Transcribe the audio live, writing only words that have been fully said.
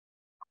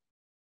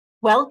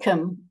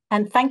Welcome,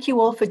 and thank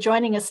you all for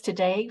joining us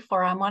today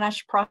for our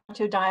Monash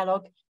Prato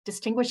Dialogue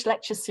Distinguished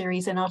Lecture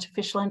Series in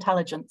Artificial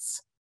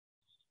Intelligence.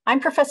 I'm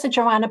Professor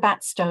Joanna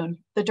Batstone,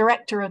 the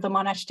Director of the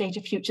Monash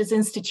Data Futures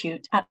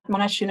Institute at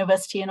Monash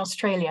University in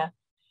Australia,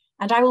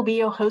 and I will be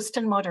your host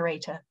and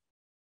moderator.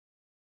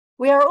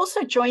 We are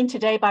also joined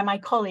today by my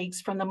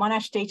colleagues from the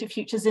Monash Data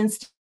Futures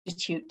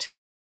Institute,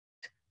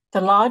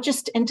 the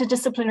largest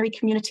interdisciplinary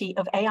community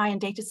of AI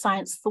and data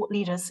science thought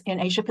leaders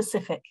in Asia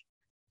Pacific.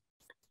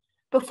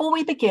 Before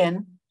we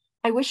begin,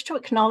 I wish to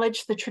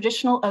acknowledge the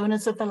traditional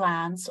owners of the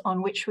lands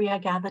on which we are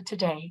gathered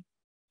today.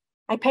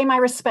 I pay my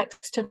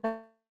respects to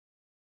their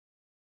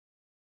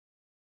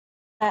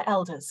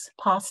elders,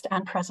 past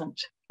and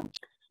present.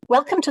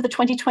 Welcome to the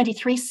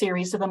 2023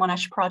 series of the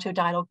Monash Prato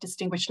Dialogue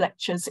Distinguished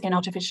Lectures in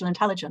Artificial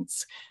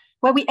Intelligence,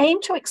 where we aim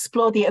to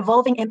explore the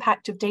evolving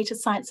impact of data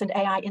science and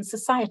AI in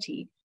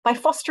society by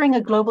fostering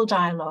a global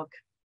dialogue.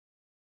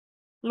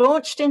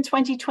 Launched in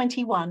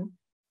 2021,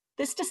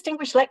 this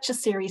distinguished lecture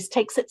series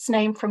takes its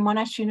name from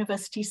Monash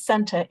University's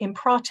Centre in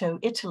Prato,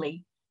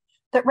 Italy,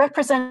 that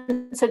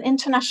represents an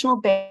international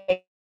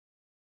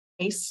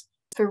base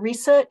for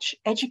research,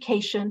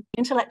 education,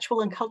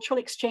 intellectual and cultural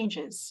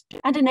exchanges,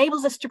 and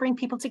enables us to bring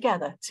people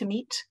together to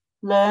meet,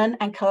 learn,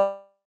 and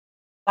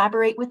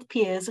collaborate with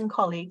peers and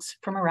colleagues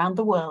from around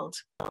the world.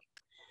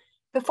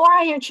 Before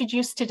I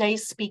introduce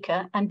today's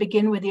speaker and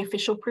begin with the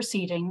official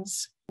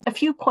proceedings, a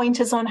few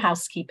pointers on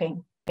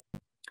housekeeping.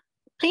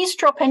 Please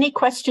drop any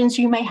questions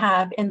you may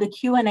have in the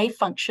Q&A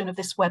function of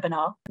this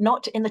webinar,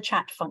 not in the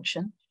chat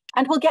function,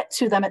 and we'll get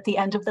to them at the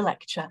end of the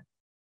lecture.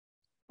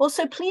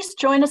 Also, please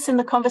join us in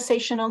the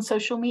conversation on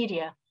social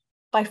media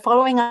by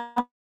following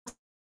us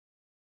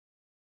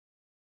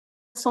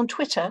on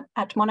Twitter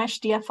at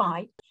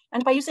MonashDFI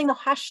and by using the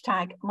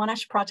hashtag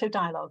Monash Prato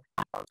Dialogue.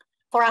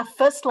 For our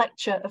first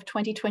lecture of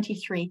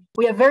 2023,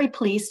 we are very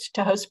pleased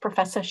to host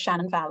Professor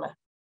Shannon Vallor.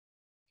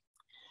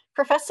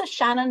 Professor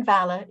Shannon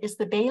Vallor is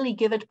the Baillie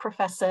Gifford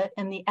Professor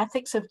in the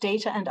Ethics of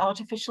Data and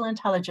Artificial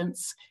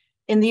Intelligence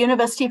in the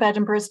University of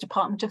Edinburgh's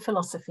Department of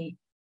Philosophy.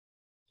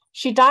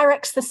 She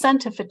directs the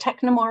Centre for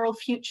Technomoral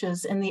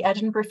Futures in the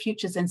Edinburgh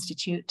Futures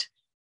Institute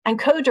and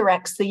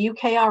co-directs the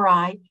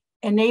UKRI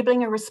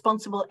Enabling a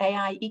Responsible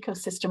AI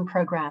Ecosystem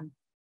Programme.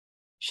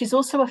 She's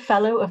also a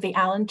Fellow of the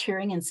Alan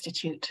Turing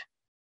Institute.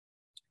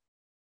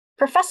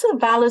 Professor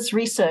Vallor's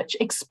research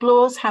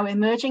explores how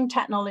emerging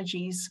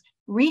technologies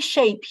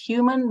reshape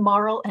human,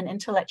 moral, and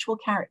intellectual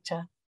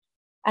character,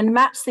 and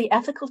maps the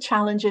ethical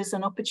challenges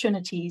and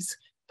opportunities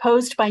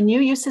posed by new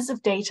uses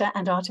of data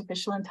and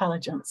artificial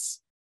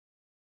intelligence.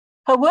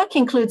 Her work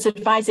includes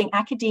advising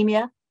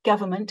academia,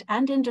 government,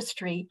 and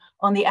industry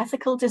on the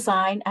ethical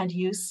design and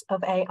use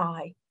of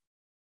AI.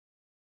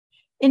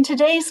 In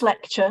today's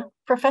lecture,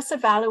 Professor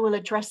Vallor will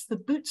address the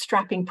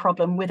bootstrapping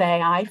problem with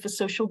AI for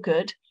social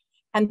good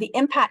and the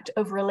impact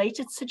of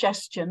related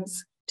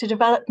suggestions to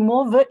develop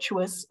more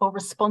virtuous or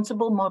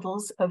responsible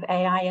models of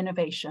AI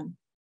innovation.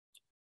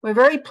 We're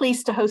very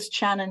pleased to host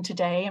Shannon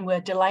today, and we're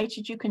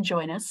delighted you can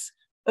join us.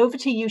 Over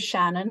to you,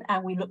 Shannon,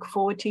 and we look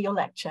forward to your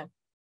lecture.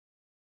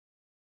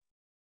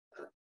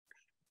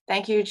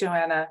 Thank you,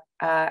 Joanna,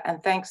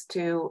 and thanks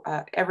to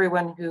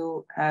everyone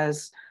who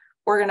has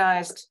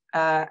organized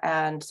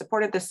and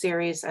supported this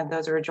series and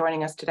those who are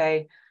joining us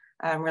today.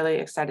 I'm really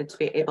excited to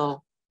be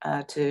able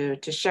to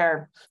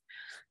share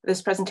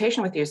this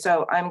presentation with you.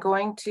 So I'm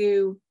going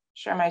to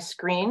share my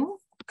screen,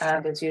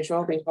 and as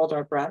usual, we hold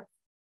our breath.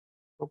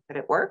 Hope that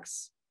it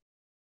works.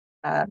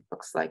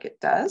 Looks like it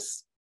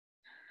does.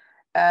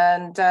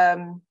 And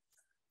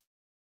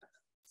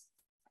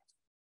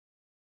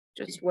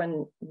just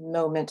one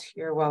moment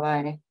here while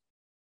I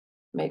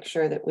make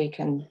sure that we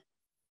can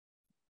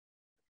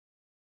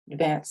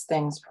advance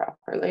things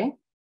properly.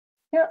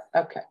 Yeah,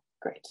 okay,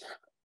 great.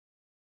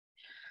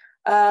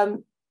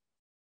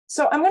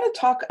 So I'm going to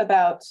talk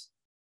about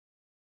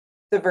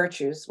the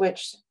virtues,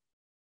 which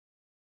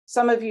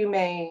some of you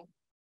may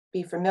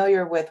be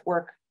familiar with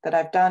work that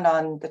I've done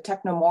on the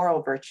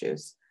technomoral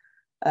virtues,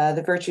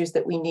 the virtues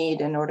that we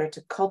need in order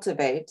to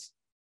cultivate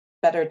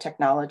better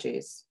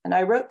technologies. And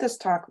I wrote this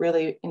talk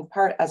really in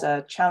part as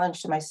a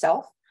challenge to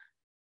myself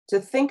to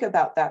think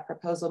about that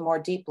proposal more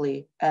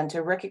deeply and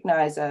to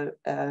recognize a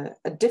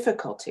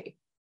difficulty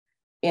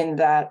in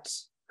that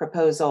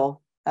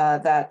proposal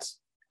that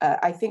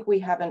I think we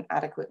haven't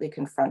adequately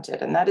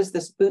confronted, and that is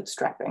this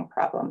bootstrapping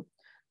problem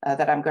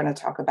that I'm going to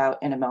talk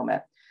about in a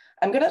moment.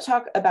 I'm going to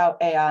talk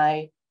about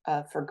AI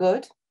for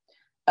good,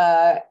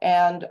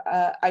 and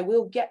I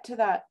will get to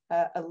that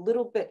a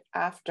little bit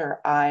after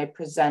I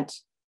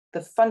present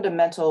the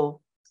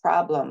fundamental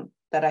problem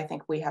that I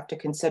think we have to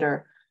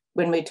consider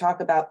when we talk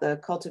about the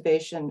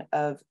cultivation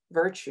of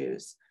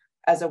virtues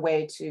as a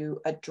way to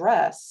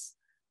address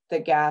the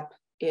gap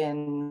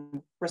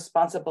in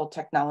responsible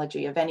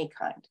technology of any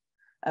kind.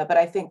 But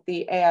I think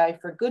the AI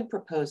for good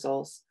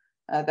proposals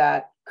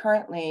that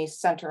currently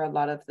center a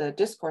lot of the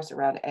discourse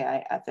around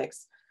AI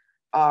ethics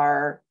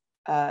are,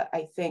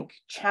 I think,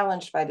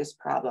 challenged by this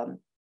problem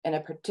in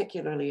a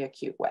particularly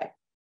acute way.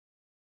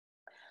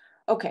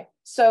 Okay,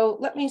 so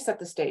let me set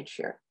the stage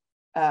here.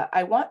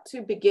 I want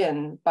to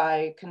begin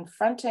by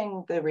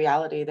confronting the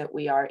reality that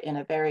we are in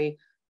a very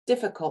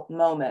difficult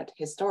moment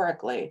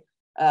historically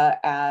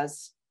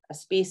as a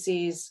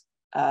species,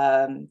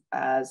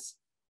 as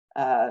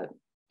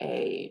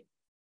a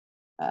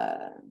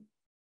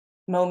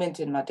moment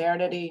in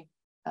modernity.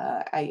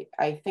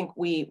 I think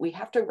we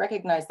have to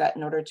recognize that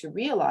in order to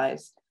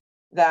realize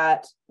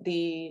that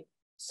the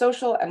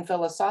social and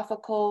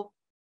philosophical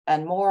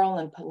and moral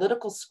and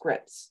political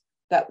scripts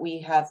that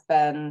we have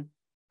been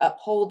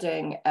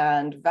upholding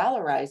and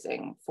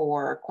valorizing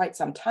for quite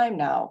some time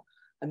now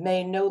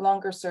may no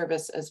longer serve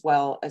us as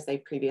well as they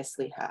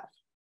previously have.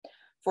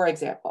 For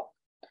example,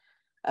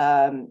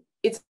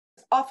 it's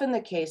often the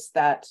case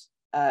that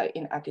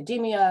in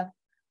academia,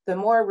 the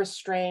more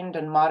restrained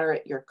and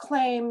moderate your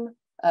claim,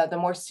 the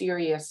more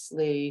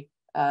seriously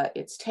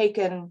it's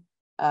taken,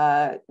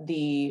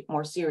 the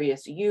more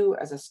serious you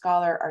as a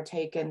scholar are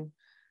taken.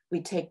 We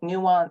take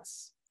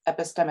nuance,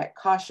 epistemic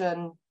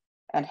caution,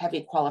 and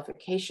heavy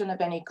qualification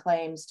of any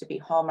claims to be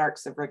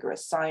hallmarks of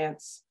rigorous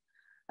science.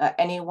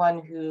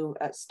 Anyone who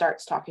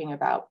starts talking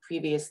about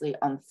previously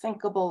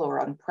unthinkable or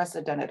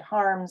unprecedented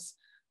harms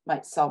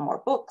might sell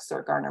more books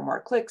or garner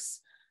more clicks,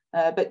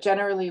 but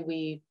generally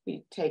we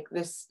take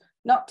this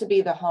not to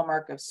be the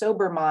hallmark of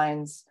sober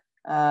minds,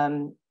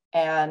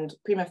 and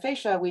prima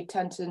facie, we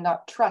tend to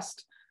not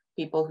trust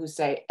people who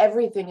say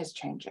everything is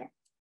changing.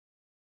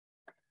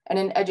 And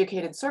in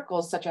educated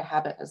circles, such a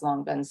habit has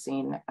long been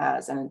seen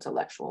as an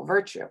intellectual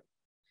virtue.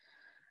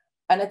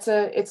 And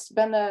it's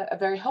been a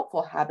very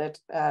helpful habit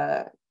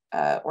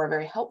or a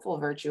very helpful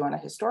virtue on a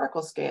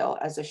historical scale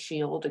as a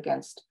shield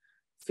against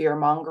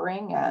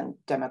fear-mongering and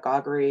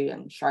demagoguery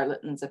and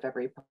charlatans of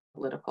every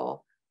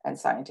political and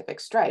scientific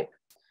stripe.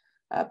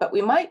 But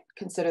we might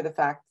consider the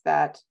fact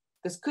that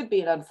this could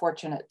be an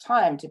unfortunate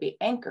time to be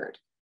anchored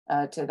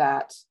to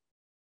that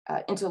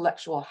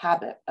intellectual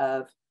habit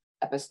of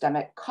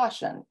epistemic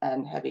caution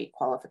and heavy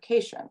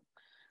qualification,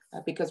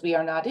 because we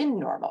are not in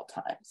normal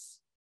times,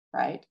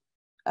 right?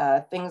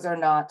 Things are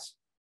not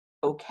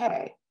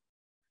okay.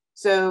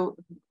 So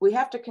we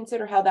have to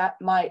consider how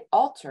that might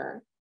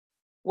alter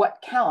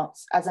what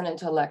counts as an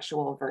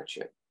intellectual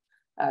virtue.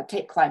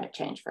 Take climate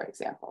change, for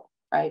example,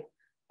 right?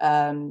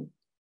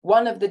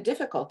 One of the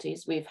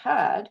difficulties we've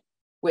had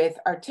with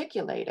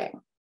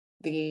articulating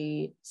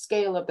the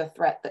scale of the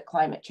threat that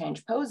climate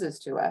change poses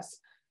to us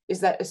is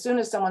that as soon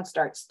as someone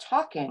starts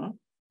talking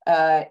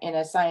in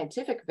a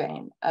scientific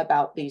vein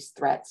about these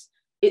threats,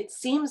 it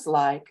seems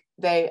like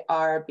they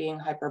are being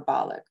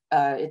hyperbolic.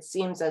 It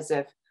seems as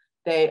if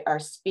they are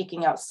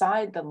speaking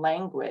outside the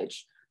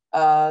language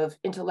of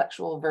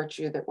intellectual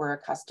virtue that we're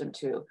accustomed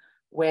to,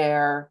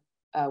 where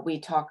we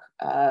talk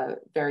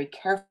very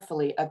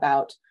carefully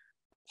about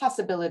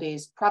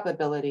possibilities,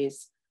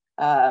 probabilities.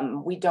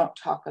 We don't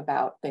talk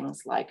about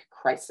things like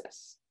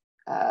crisis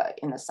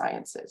in the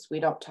sciences. We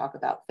don't talk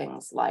about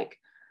things like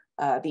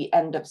the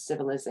end of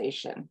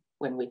civilization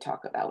when we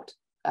talk about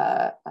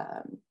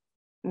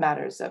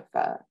matters of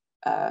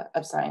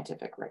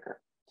scientific rigor.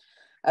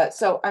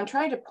 So I'm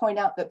trying to point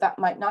out that that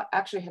might not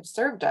actually have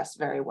served us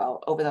very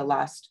well over the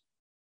last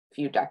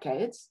few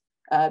decades,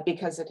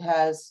 because it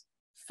has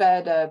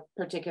fed a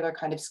particular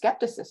kind of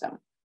skepticism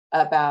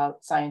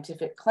about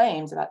scientific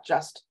claims about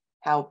just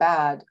how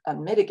bad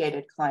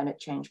unmitigated climate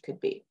change could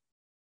be.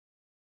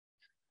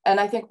 And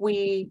I think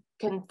we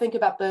can think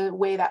about the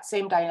way that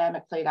same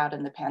dynamic played out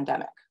in the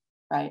pandemic,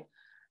 right?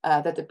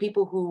 That the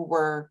people who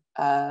were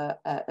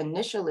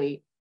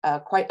initially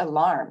quite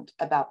alarmed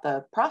about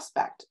the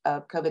prospect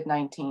of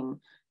COVID-19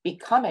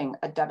 becoming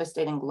a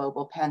devastating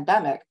global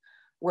pandemic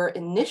were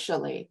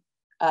initially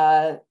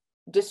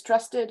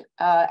distrusted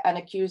and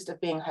accused of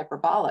being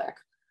hyperbolic.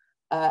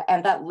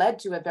 And that led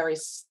to a very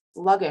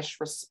sluggish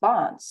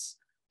response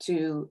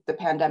to the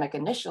pandemic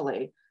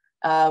initially,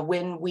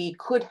 when we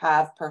could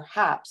have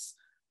perhaps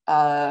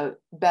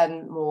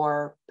been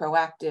more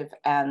proactive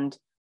and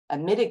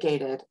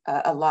mitigated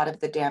a lot of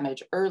the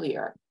damage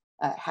earlier,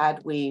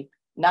 had we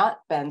not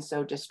been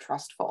so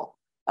distrustful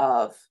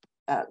of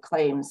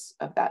claims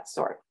of that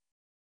sort.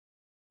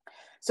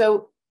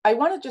 So I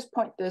want to just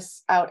point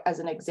this out as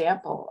an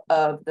example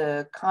of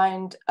the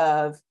kind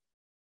of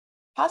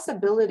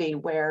possibility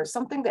where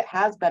something that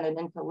has been an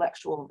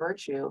intellectual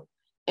virtue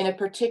in a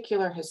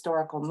particular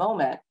historical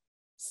moment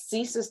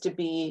ceases to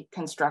be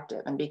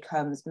constructive and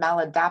becomes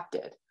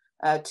maladapted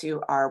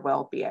to our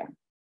well-being.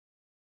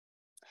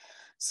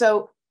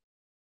 So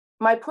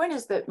my point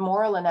is that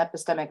moral and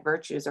epistemic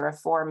virtues are a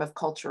form of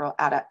cultural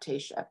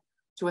adaptation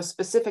to a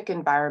specific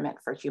environment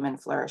for human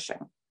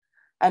flourishing.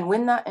 And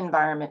when that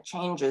environment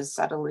changes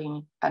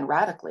subtly and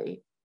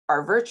radically,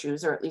 our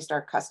virtues, or at least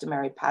our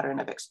customary pattern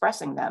of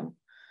expressing them,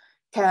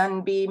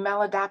 can be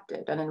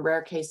maladapted and in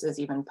rare cases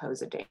even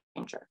pose a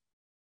danger.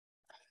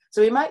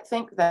 So we might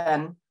think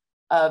then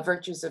of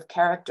virtues of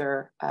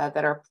character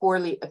that are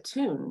poorly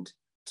attuned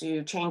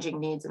to changing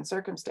needs and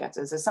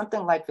circumstances as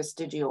something like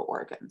vestigial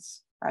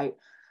organs, right?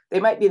 They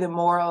might be the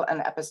moral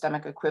and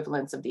epistemic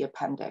equivalents of the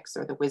appendix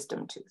or the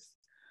wisdom tooth.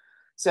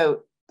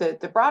 So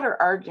the broader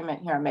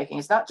argument here I'm making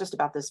is not just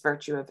about this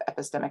virtue of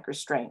epistemic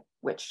restraint,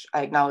 which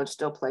I acknowledge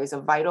still plays a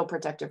vital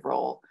protective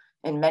role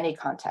in many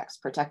contexts,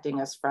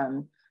 protecting us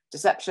from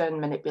deception,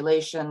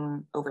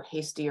 manipulation, over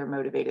hasty or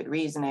motivated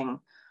reasoning.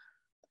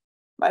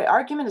 My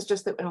argument is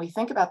just that when we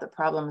think about the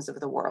problems of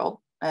the world,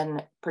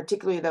 and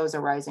particularly those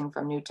arising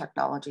from new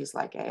technologies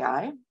like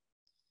AI,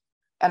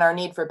 and our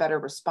need for better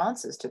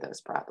responses to those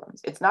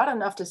problems, it's not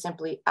enough to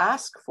simply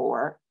ask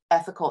for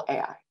ethical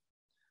AI.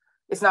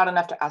 It's not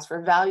enough to ask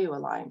for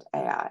value-aligned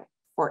AI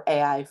or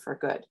AI for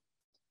good.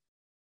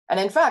 And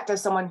in fact,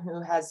 as someone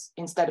who has,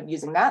 instead of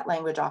using that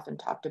language, often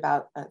talked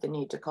about the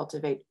need to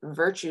cultivate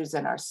virtues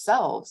in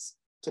ourselves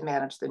to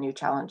manage the new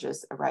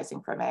challenges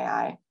arising from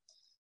AI,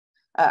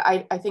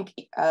 I think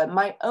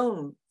my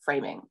own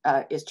framing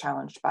is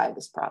challenged by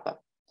this problem.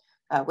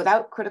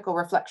 Without critical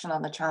reflection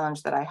on the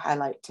challenge that I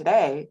highlight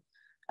today,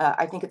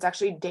 I think it's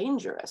actually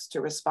dangerous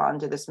to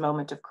respond to this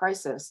moment of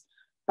crisis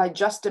by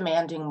just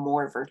demanding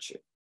more virtue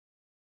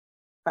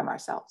from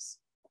ourselves.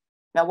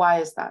 Now, why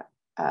is that?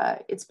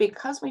 It's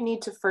because we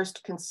need to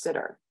first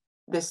consider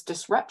this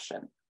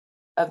disruption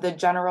of the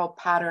general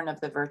pattern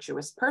of the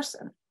virtuous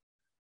person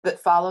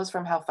that follows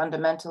from how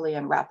fundamentally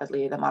and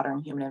rapidly the modern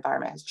human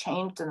environment has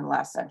changed in the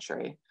last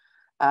century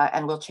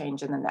and will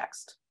change in the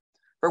next.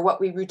 For what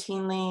we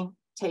routinely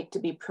take to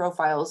be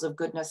profiles of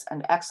goodness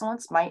and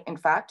excellence might, in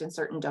fact, in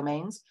certain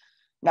domains,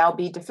 now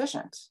be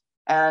deficient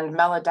and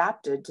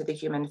maladapted to the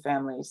human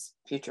family's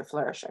future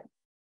flourishing.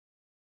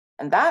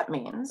 And that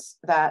means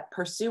that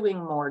pursuing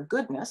more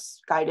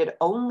goodness, guided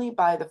only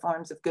by the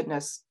forms of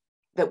goodness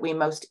that we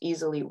most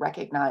easily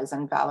recognize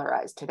and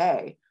valorize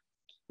today,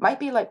 might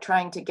be like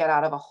trying to get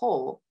out of a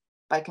hole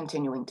by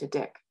continuing to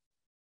dig.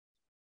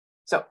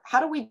 So how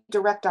do we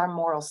direct our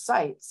moral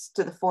sights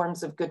to the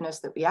forms of goodness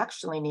that we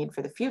actually need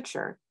for the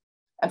future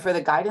and for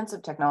the guidance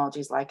of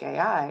technologies like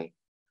AI,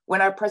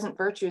 when our present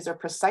virtues are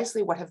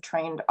precisely what have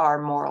trained our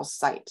moral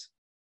sight?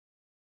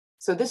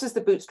 So this is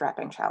the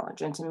bootstrapping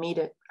challenge, and to meet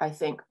it, I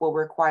think, will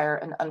require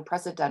an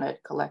unprecedented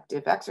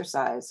collective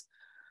exercise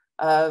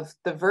of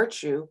the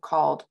virtue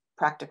called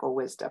practical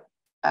wisdom.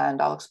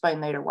 And I'll explain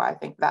later why I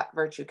think that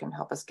virtue can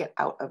help us get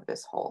out of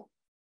this hole.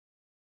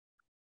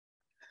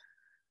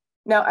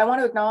 Now, I want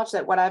to acknowledge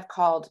that what I've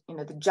called,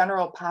 the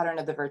general pattern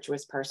of the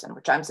virtuous person,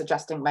 which I'm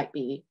suggesting might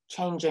be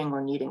changing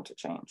or needing to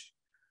change,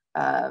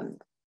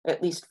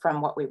 at least from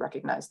what we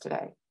recognize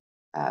today.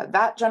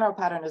 That general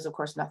pattern is, of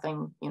course,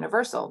 nothing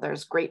universal.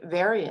 There's great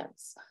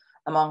variance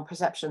among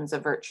perceptions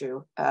of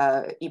virtue,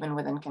 even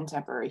within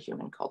contemporary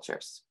human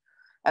cultures.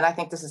 And I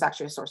think this is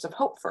actually a source of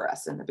hope for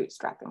us in the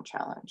bootstrapping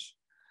challenge.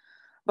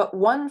 But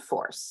one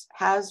force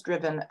has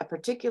driven a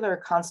particular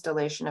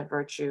constellation of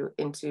virtue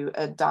into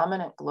a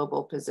dominant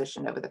global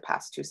position over the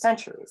past 2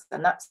 centuries,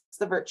 and that's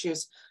the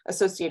virtues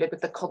associated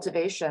with the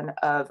cultivation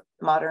of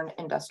modern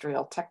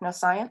industrial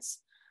technoscience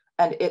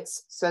and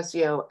its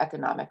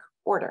socioeconomic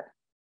order.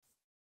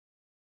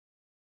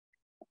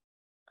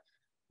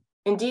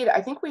 Indeed,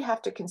 I think we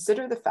have to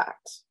consider the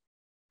fact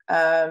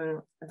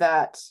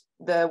that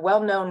the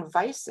well-known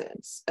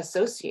vices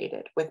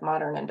associated with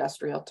modern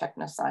industrial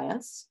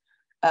technoscience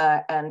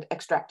and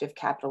extractive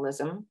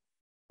capitalism,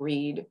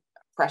 greed,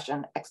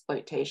 oppression,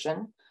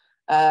 exploitation,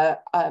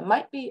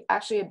 might be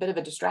actually a bit of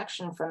a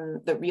distraction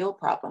from the real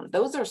problem.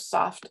 Those are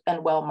soft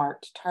and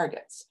well-marked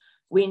targets.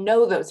 We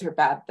know those are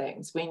bad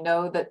things. We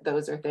know that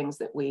those are things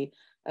that we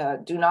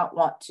do not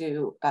want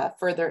to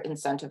further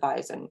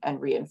incentivize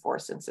and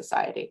reinforce in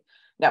society.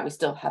 Now, we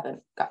still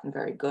haven't gotten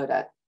very good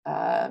at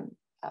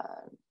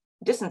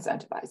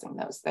disincentivizing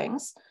those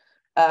things,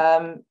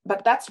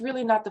 but that's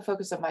really not the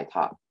focus of my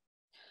talk.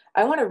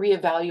 I want to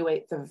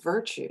reevaluate the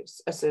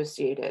virtues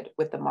associated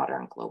with the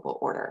modern global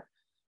order,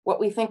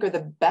 what we think are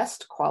the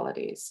best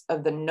qualities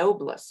of the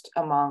noblest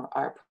among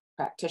our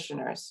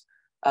practitioners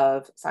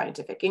of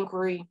scientific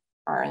inquiry,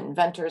 our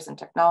inventors and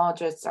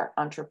technologists, our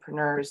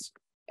entrepreneurs,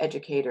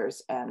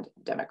 educators, and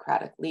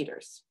democratic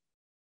leaders.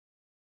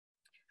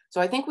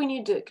 So I think we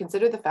need to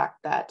consider the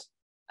fact that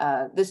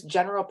this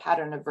general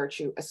pattern of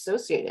virtue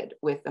associated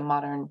with the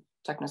modern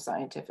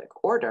technoscientific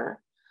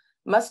order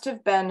must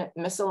have been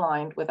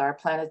misaligned with our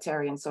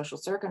planetary and social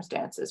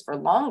circumstances for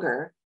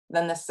longer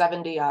than the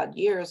 70-odd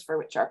years for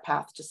which our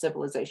path to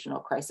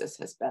civilizational crisis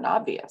has been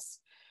obvious.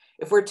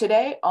 If we're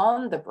today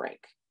on the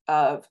brink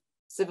of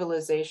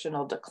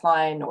civilizational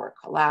decline or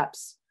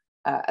collapse,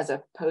 as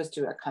opposed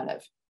to a kind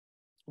of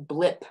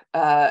blip,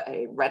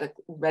 a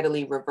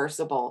readily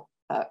reversible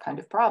kind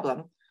of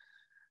problem,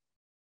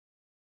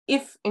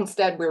 if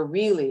instead we're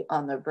really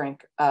on the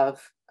brink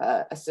of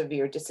a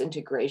severe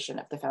disintegration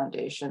of the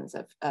foundations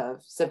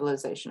of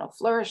civilizational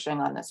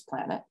flourishing on this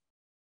planet,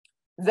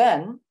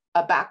 then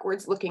a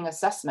backwards-looking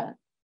assessment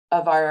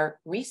of our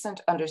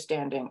recent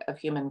understanding of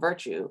human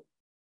virtue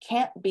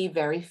can't be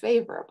very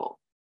favorable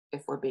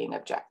if we're being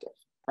objective,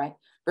 right?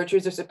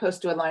 Virtues are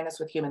supposed to align us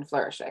with human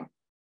flourishing.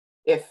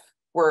 If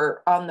we're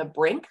on the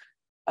brink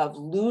of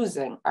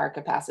losing our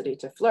capacity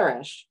to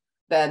flourish,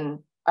 then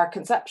our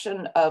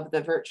conception of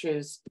the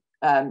virtues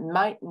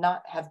might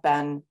not have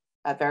been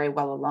very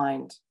well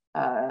aligned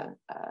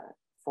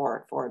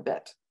for a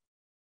bit.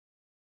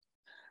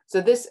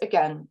 So this,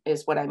 again,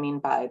 is what I mean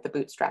by the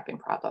bootstrapping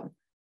problem.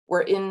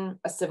 We're in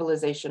a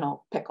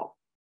civilizational pickle.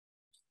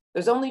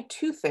 There's only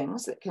two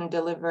things that can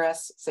deliver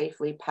us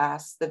safely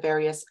past the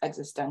various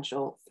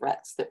existential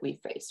threats that we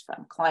face,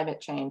 from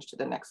climate change to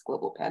the next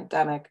global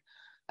pandemic,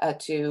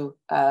 to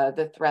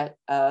the threat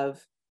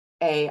of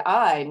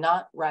AI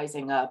not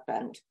rising up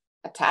and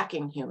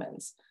attacking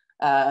humans,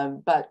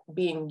 but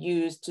being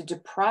used to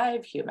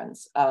deprive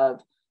humans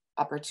of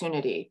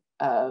opportunity,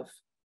 of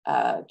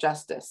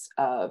justice,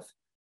 of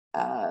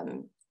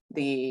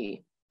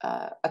the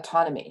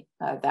autonomy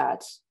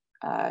that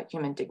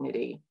human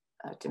dignity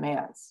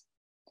demands.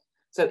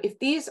 So if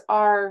these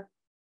are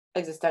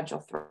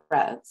existential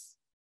threats,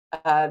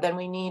 then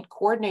we need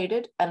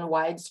coordinated and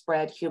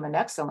widespread human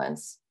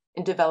excellence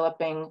in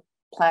developing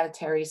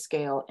planetary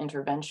scale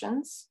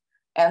interventions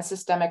and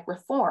systemic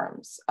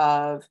reforms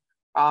of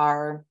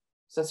our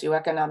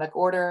socioeconomic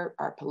order,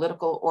 our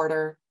political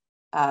order,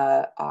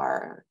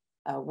 our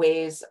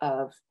ways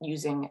of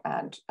using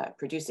and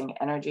producing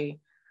energy.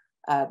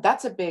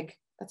 That's a big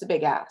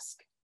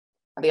ask.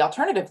 The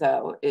alternative,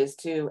 though, is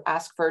to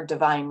ask for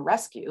divine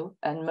rescue,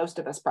 and most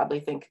of us probably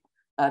think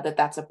that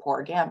that's a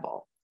poor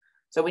gamble.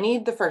 So we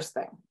need the first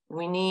thing.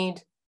 We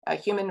need a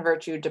human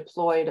virtue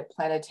deployed at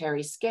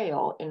planetary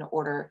scale in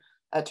order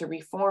to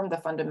reform the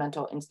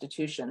fundamental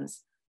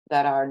institutions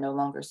that are no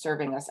longer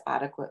serving us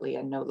adequately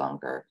and no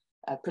longer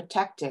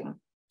protecting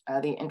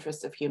the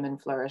interests of human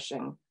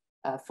flourishing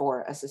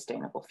for a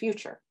sustainable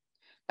future.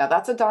 Now,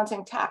 that's a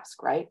daunting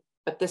task, right?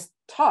 But this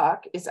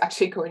talk is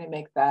actually going to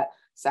make that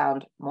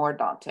sound more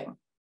daunting,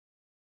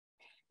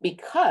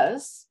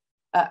 because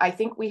I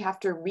think we have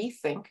to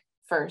rethink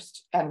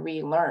first and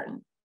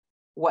relearn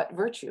what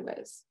virtue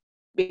is,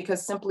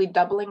 because simply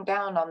doubling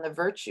down on the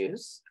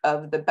virtues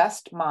of the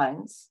best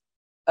minds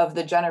of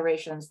the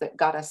generations that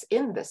got us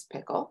in this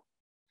pickle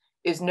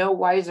is no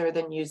wiser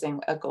than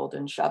using a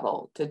golden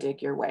shovel to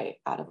dig your way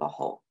out of a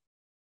hole.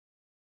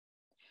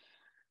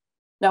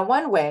 Now,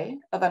 one way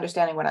of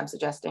understanding what I'm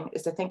suggesting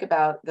is to think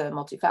about the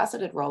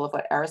multifaceted role of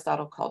what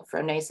Aristotle called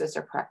phronesis,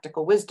 or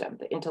practical wisdom,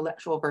 the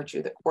intellectual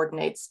virtue that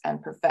coordinates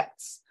and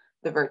perfects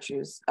the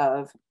virtues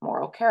of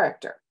moral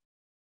character.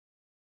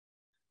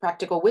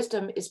 Practical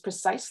wisdom is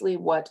precisely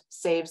what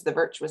saves the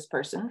virtuous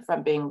person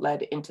from being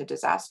led into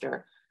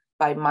disaster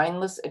by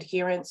mindless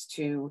adherence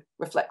to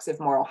reflexive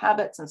moral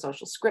habits and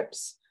social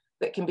scripts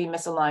that can be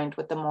misaligned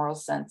with the moral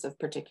sense of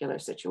particular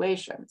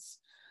situations.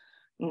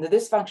 And the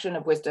dysfunction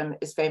of wisdom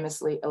is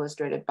famously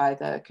illustrated by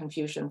the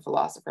Confucian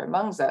philosopher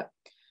Mengzi,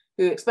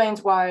 who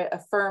explains why a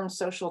firm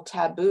social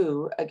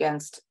taboo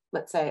against,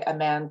 let's say, a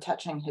man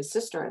touching his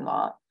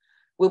sister-in-law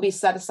will be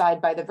set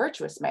aside by the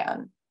virtuous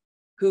man,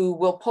 who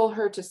will pull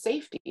her to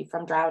safety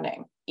from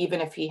drowning,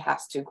 even if he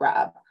has to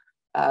grab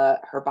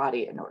her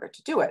body in order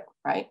to do it,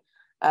 right?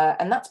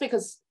 And that's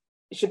because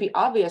it should be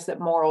obvious that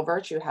moral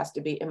virtue has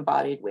to be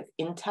embodied with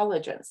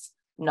intelligence,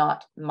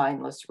 not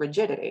mindless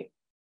rigidity.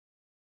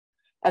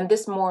 And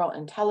this moral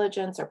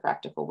intelligence or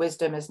practical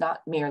wisdom is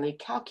not merely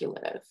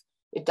calculative.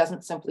 It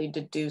doesn't simply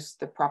deduce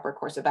the proper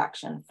course of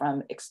action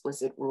from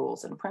explicit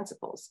rules and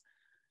principles.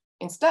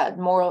 Instead,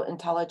 moral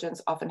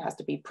intelligence often has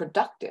to be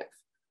productive.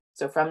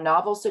 So from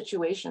novel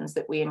situations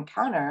that we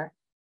encounter,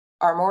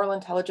 our moral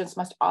intelligence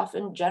must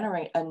often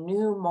generate a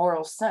new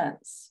moral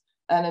sense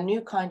and a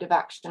new kind of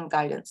action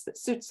guidance that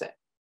suits it.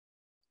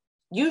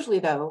 Usually,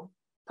 though,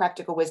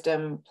 practical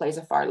wisdom plays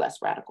a far less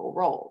radical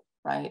role,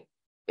 right?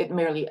 It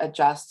merely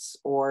adjusts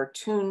or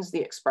tunes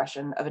the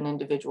expression of an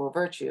individual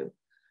virtue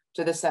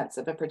to the sense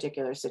of a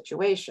particular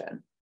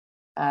situation.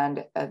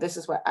 And this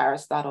is what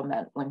Aristotle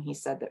meant when he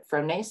said that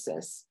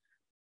phronesis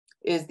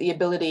is the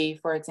ability,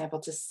 for example,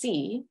 to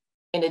see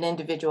in an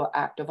individual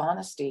act of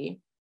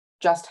honesty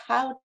just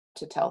how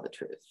to tell the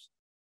truth,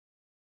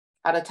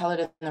 how to tell it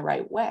in the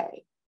right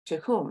way, to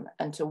whom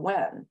and to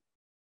when,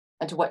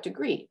 and to what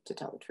degree to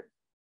tell the truth.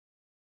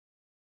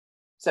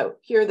 So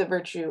here the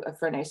virtue of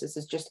phronesis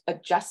is just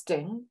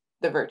adjusting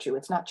the virtue.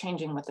 It's not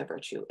changing what the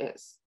virtue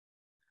is.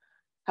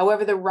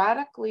 However, the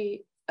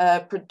radically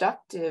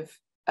productive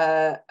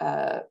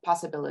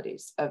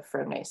possibilities of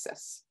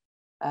phronesis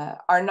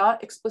are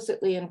not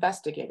explicitly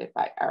investigated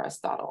by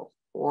Aristotle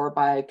or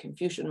by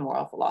Confucian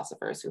moral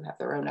philosophers who have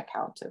their own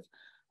account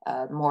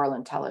of moral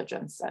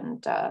intelligence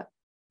and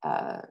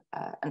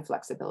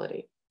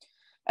flexibility.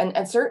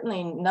 And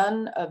certainly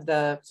none of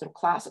the sort of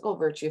classical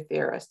virtue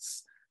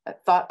theorists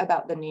thought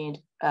about the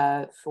need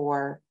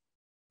for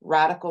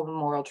radical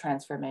moral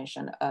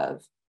transformation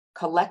of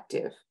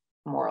collective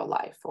moral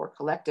life or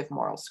collective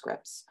moral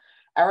scripts.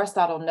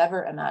 Aristotle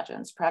never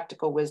imagines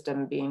practical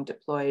wisdom being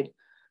deployed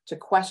to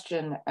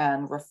question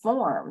and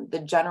reform the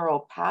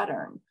general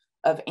pattern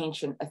of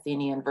ancient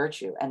Athenian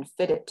virtue and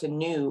fit it to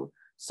new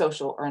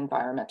social or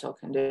environmental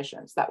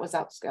conditions. That was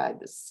outside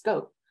the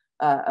scope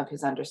of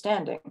his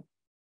understanding.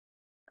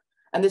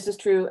 And this is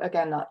true,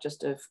 again, not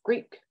just of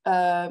Greek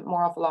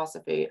moral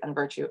philosophy and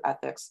virtue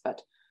ethics,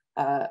 but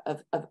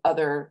of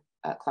other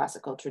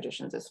classical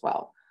traditions as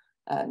well.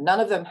 None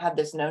of them had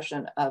this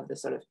notion of the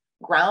sort of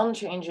ground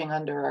changing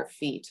under our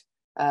feet,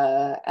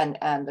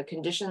 and the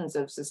conditions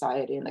of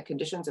society and the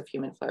conditions of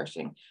human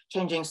flourishing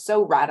changing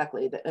so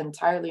radically that an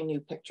entirely new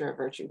picture of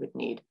virtue would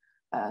need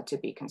to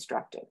be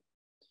constructed.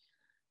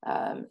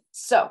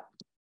 So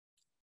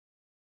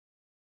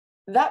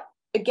that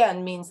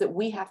again means that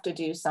we have to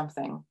do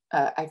something,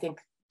 I think,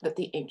 that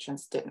the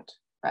ancients didn't,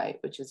 right?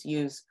 Which is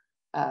use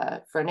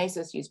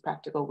phronesis, use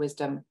practical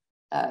wisdom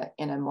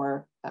in a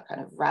more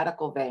kind of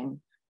radical vein,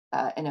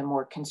 in a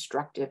more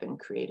constructive and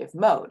creative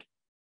mode.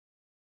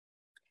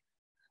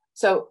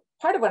 So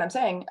part of what I'm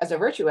saying as a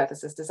virtue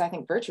ethicist is I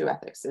think virtue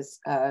ethics is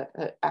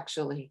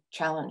actually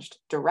challenged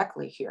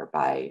directly here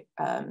by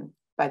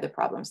the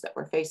problems that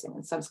we're facing.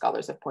 And some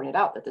scholars have pointed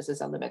out that this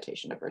is a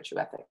limitation of virtue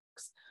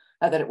ethics,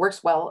 that it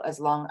works well as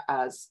long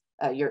as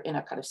you're in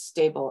a kind of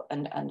stable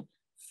and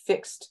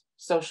fixed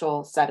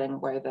social setting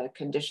where the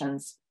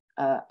conditions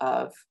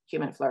of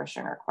human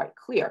flourishing are quite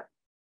clear.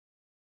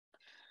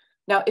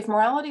 Now, if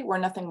morality were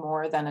nothing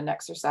more than an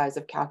exercise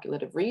of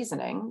calculative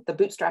reasoning, the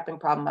bootstrapping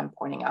problem I'm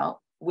pointing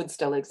out would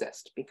still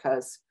exist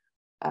because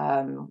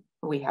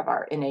we have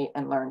our innate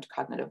and learned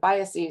cognitive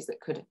biases that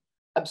could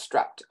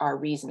obstruct our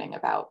reasoning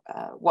about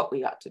what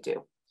we ought to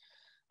do.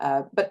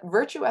 But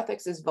virtue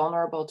ethics is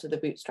vulnerable to the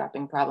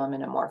bootstrapping problem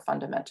in a more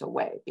fundamental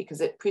way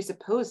because it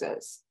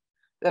presupposes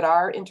that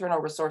our internal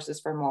resources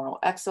for moral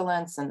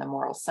excellence and the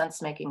moral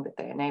sense-making that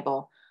they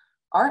enable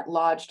aren't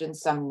lodged in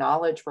some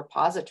knowledge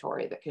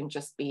repository that can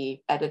just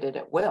be edited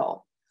at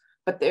will,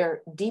 but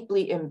they're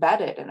deeply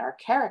embedded in our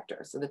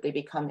character so that they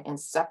become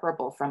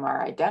inseparable from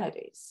our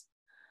identities.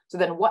 So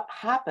then what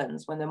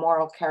happens when the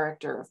moral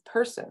character of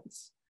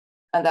persons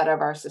and that of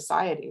our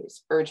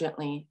societies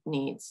urgently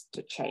needs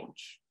to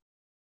change?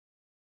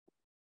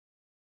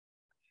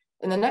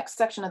 In the next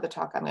section of the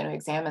talk, I'm going to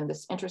examine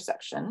this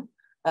intersection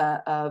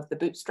of the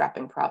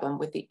bootstrapping problem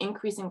with the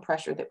increasing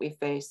pressure that we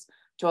face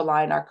to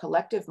align our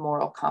collective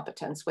moral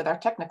competence with our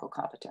technical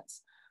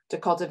competence, to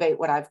cultivate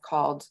what I've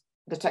called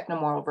the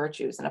technomoral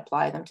virtues and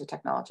apply them to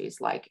technologies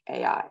like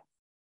AI.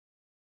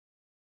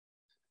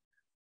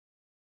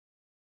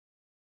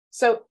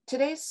 So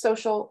today's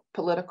social,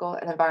 political,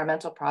 and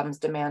environmental problems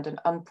demand an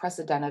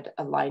unprecedented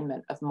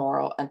alignment of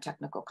moral and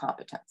technical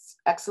competence.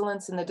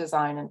 Excellence in the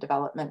design and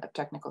development of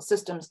technical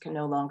systems can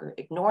no longer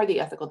ignore the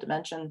ethical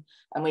dimension,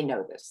 and we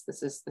know this.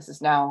 This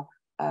is now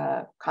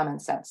common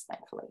sense,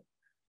 thankfully.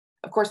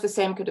 Of course, the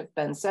same could have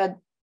been said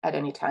at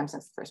any time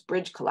since the first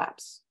bridge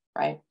collapse,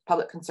 right?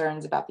 Public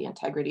concerns about the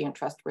integrity and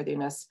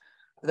trustworthiness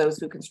of those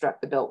who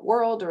construct the built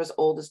world are as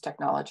old as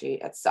technology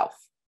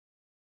itself,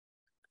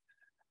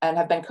 and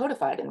have been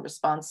codified in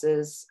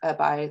responses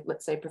by,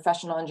 let's say,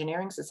 professional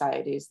engineering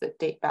societies that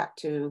date back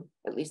to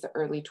at least the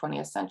early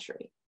 20th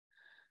century.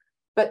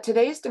 But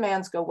today's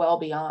demands go well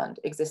beyond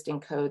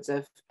existing codes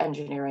of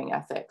engineering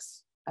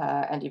ethics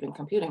and even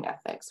computing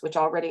ethics, which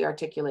already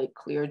articulate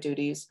clear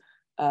duties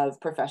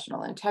of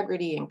professional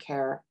integrity and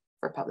care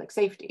for public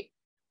safety.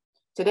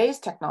 Today's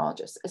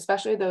technologists,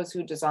 especially those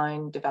who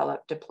design,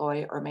 develop,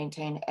 deploy, or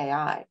maintain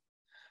AI,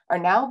 are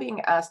now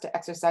being asked to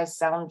exercise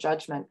sound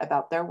judgment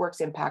about their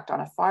work's impact on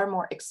a far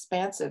more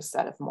expansive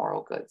set of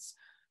moral goods,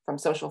 from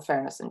social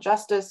fairness and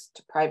justice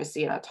to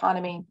privacy and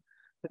autonomy,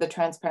 to the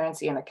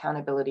transparency and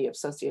accountability of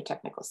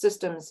socio-technical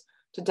systems,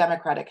 to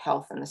democratic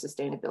health and the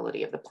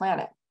sustainability of the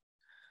planet.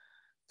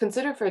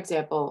 Consider, for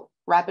example,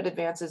 rapid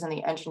advances in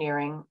the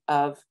engineering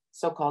of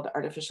so-called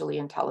artificially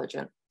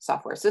intelligent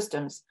software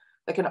systems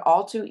that can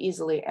all too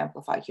easily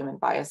amplify human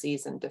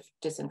biases and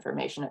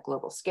disinformation at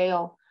global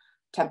scale,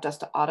 tempt us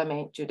to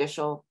automate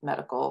judicial,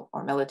 medical,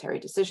 or military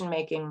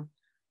decision-making,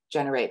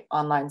 generate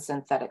online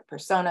synthetic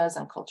personas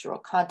and cultural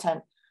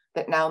content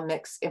that now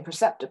mix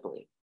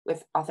imperceptibly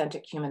with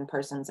authentic human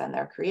persons and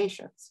their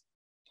creations.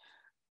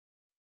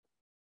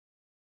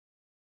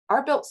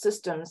 Our built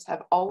systems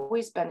have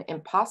always been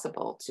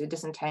impossible to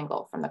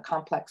disentangle from the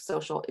complex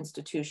social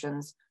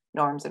institutions,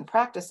 norms, and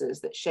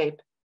practices that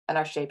shape and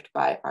are shaped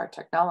by our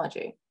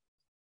technology.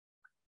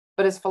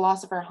 But as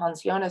philosopher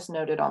Hans Jonas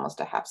noted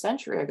almost a half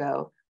century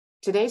ago,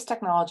 today's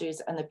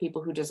technologies and the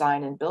people who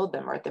design and build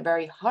them are at the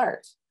very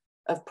heart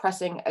of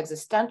pressing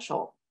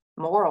existential,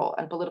 moral,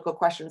 and political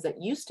questions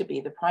that used to be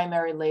the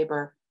primary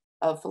labor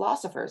of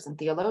philosophers and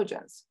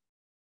theologians.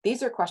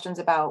 These are questions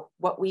about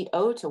what we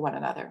owe to one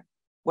another,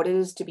 what it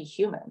is to be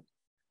human,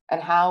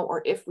 and how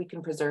or if we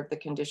can preserve the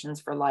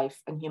conditions for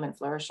life and human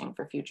flourishing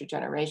for future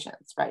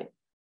generations, right?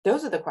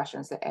 Those are the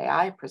questions that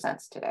AI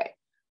presents today.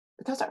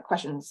 But those aren't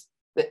questions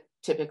that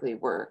typically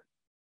were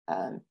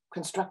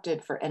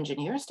constructed for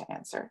engineers to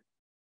answer.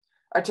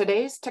 Are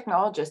today's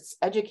technologists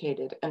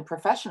educated and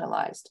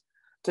professionalized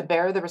to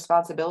bear the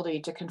responsibility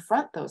to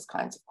confront those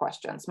kinds of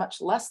questions, much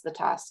less the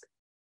task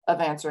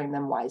of answering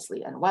them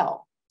wisely and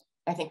well?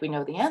 I think we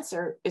know the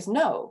answer is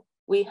no.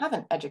 We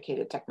haven't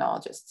educated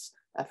technologists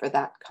for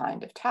that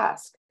kind of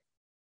task.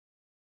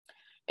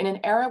 In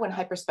an era when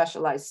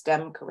hyper-specialized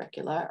STEM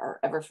curricula are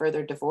ever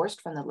further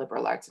divorced from the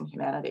liberal arts and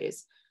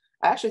humanities,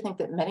 I actually think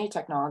that many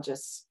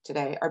technologists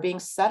today are being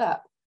set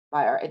up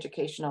by our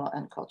educational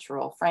and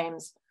cultural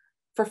frames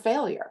for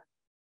failure.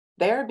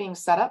 they're being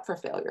set up for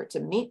failure to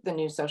meet the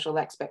new social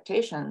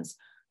expectations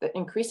that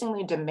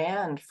increasingly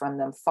demand from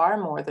them far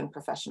more than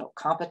professional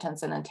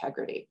competence and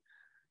integrity.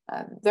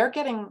 They're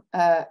getting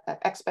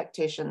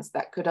expectations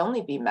that could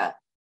only be met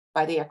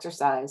by the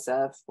exercise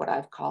of what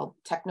I've called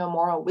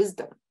technomoral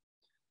wisdom.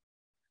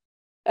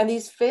 And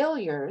these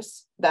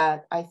failures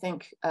that I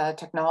think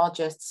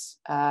technologists,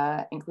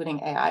 including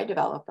AI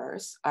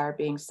developers, are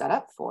being set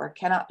up for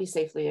cannot be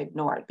safely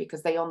ignored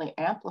because they only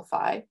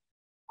amplify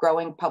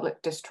growing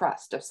public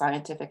distrust of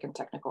scientific and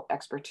technical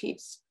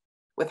expertise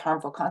with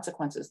harmful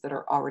consequences that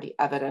are already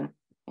evident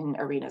in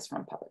arenas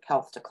from public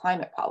health to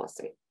climate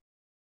policy.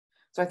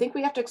 So I think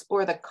we have to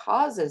explore the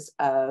causes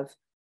of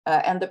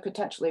and the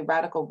potentially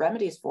radical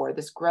remedies for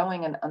this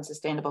growing and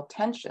unsustainable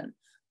tension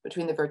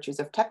between the virtues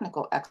of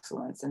technical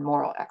excellence and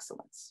moral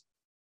excellence.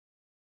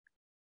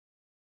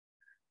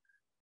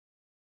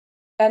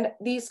 And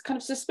these kind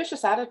of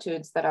suspicious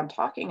attitudes that I'm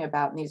talking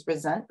about and these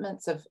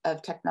resentments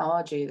of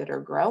technology that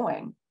are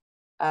growing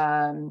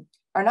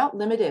are not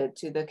limited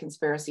to the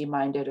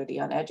conspiracy-minded or the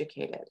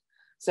uneducated.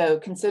 So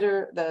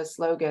consider the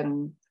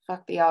slogan,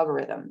 "Fuck the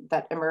algorithm,"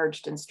 that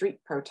emerged in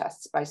street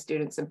protests by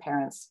students and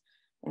parents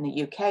in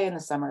the UK in the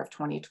summer of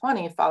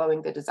 2020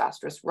 following the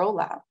disastrous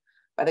rollout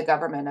by the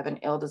government of an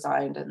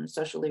ill-designed and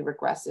socially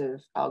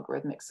regressive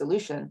algorithmic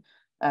solution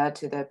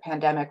to the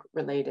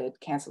pandemic-related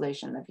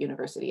cancellation of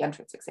university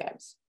entrance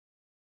exams.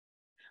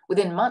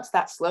 Within months,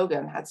 that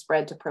slogan had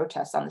spread to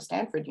protests on the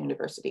Stanford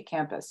University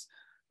campus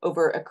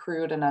over a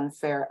crude and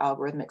unfair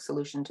algorithmic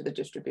solution to the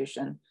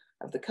distribution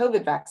of the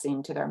COVID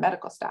vaccine to their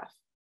medical staff.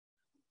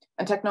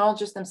 And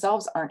technologists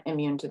themselves aren't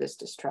immune to this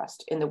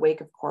distrust in the wake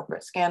of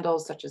corporate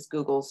scandals, such as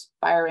Google's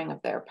firing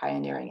of their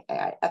pioneering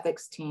AI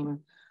ethics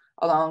team,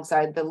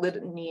 alongside the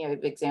litany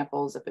of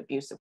examples of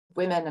abuse of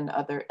women and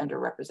other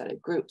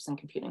underrepresented groups in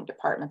computing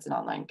departments and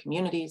online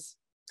communities.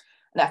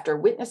 And after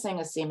witnessing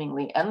a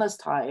seemingly endless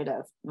tide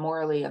of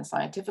morally and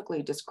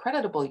scientifically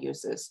discreditable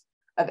uses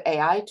of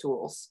AI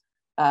tools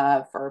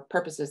for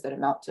purposes that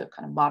amount to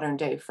kind of modern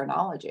day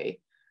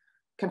phrenology,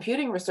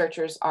 computing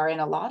researchers are in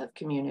a lot of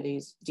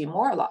communities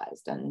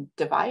demoralized and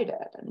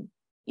divided and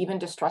even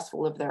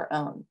distrustful of their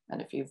own.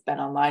 And if you've been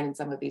online in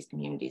some of these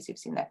communities, you've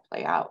seen that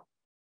play out.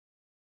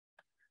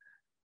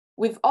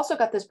 We've also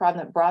got this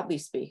problem that, broadly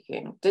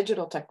speaking,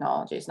 digital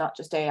technologies, not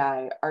just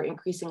AI, are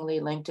increasingly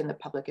linked in the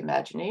public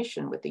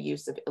imagination with the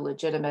use of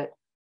illegitimate,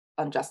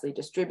 unjustly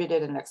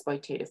distributed, and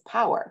exploitative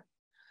power.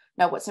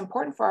 Now, what's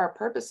important for our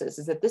purposes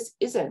is that this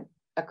isn't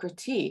a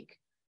critique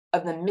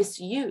of the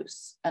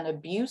misuse and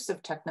abuse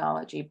of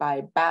technology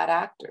by bad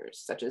actors,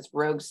 such as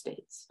rogue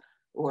states,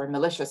 or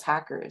malicious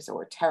hackers,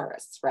 or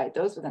terrorists, right?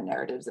 Those were the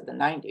narratives of the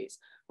 90s.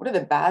 What are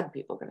the bad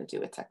people going to do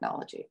with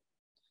technology?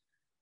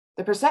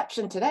 The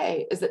perception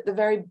today is that the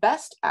very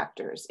best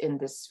actors in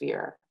this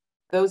sphere,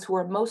 those who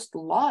are most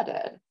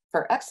lauded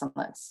for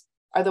excellence,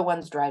 are the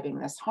ones driving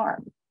this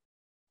harm.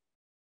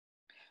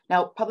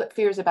 Now, public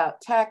fears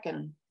about tech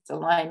and its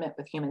alignment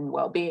with human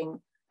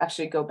well-being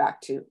actually go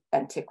back to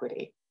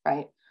antiquity,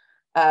 right?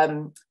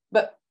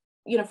 But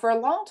for a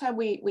long time,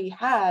 we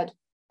had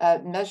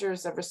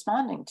measures of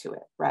responding to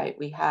it, right?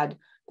 We had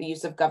the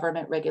use of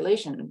government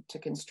regulation to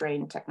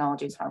constrain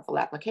technology's harmful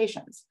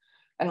applications.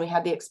 And we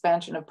had the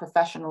expansion of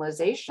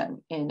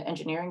professionalization in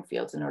engineering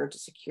fields in order to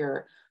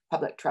secure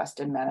public trust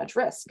and manage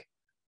risk.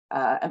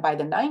 And by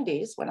the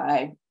 90s, when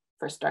I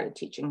first started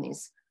teaching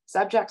these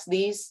subjects,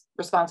 these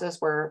responses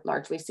were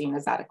largely seen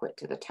as adequate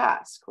to the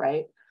task,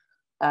 right?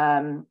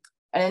 And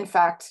in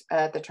fact,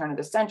 at the turn of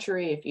the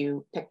century, if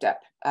you picked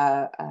up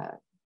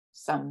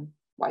some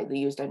widely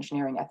used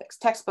engineering ethics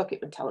textbook,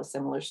 it would tell a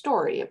similar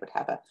story. It would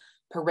have a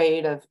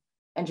parade of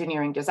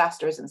engineering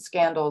disasters and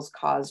scandals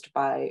caused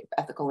by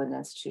ethical and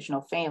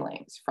institutional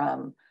failings,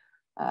 from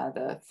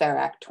the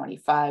Therac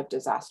 25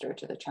 disaster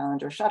to the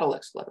Challenger shuttle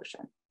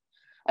explosion.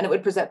 And it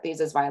would present these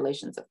as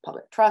violations of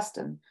public trust,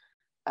 and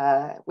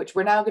which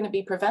were now going to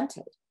be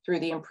prevented through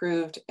the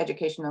improved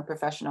educational and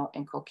professional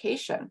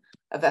inculcation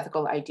of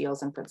ethical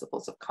ideals and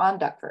principles of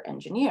conduct for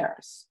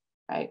engineers,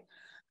 right?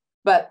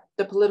 But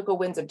the political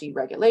winds of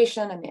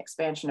deregulation and the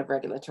expansion of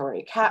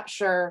regulatory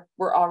capture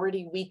were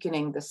already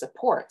weakening the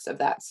supports of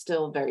that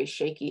still very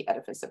shaky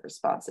edifice of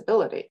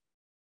responsibility.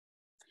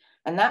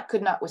 And that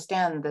could not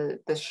withstand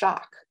the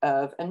shock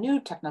of a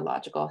new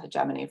technological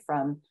hegemony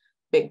from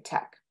big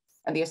tech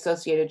and the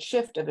associated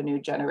shift of a new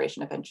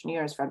generation of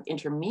engineers from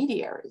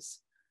intermediaries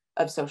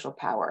of social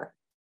power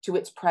to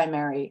its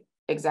primary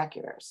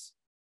executors,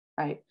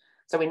 right?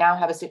 So we now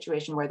have a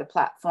situation where the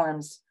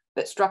platforms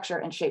that structure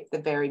and shape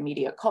the very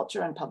media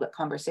culture and public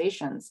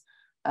conversations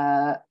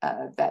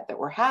that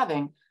we're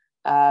having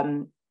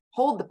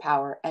hold the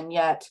power, and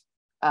yet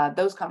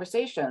those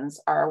conversations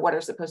are what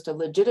are supposed to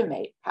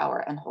legitimate power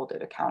and hold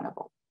it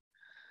accountable.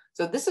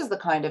 So this is the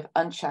kind of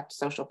unchecked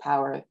social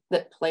power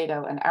that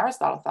Plato and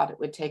Aristotle thought it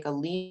would take a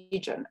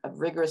legion of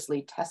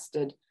rigorously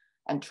tested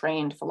and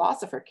trained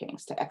philosopher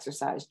kings to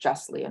exercise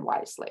justly and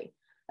wisely.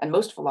 And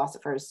most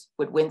philosophers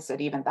would wince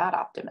at even that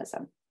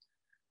optimism.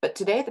 But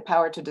today, the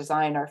power to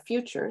design our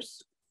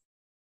futures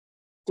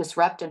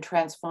disrupt and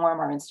transform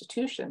our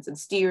institutions and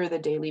steer the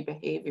daily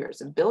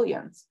behaviors of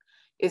billions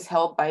is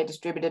held by a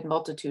distributed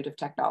multitude of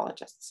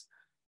technologists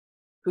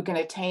who can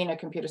attain a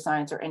computer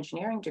science or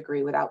engineering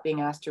degree without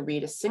being asked to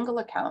read a single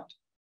account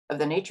of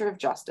the nature of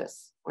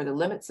justice or the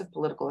limits of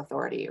political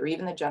authority or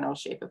even the general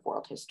shape of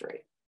world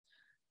history.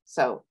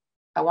 So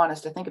I want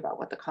us to think about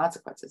what the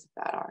consequences of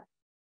that are.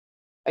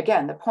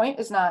 Again, the point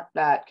is not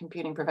that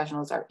computing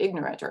professionals are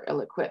ignorant or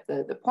ill-equipped.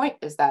 The point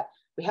is that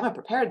we haven't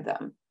prepared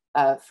them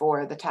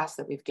for the tasks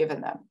that we've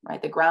given them,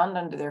 right? The ground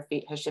under their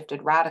feet has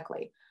shifted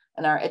radically,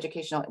 and our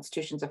educational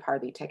institutions have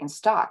hardly taken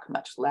stock,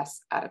 much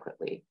less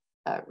adequately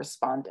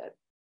responded.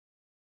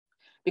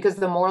 Because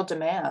the moral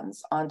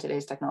demands on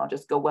today's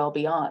technologists go well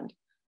beyond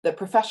the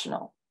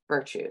professional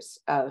virtues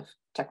of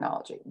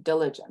technology,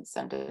 diligence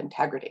and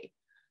integrity.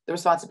 The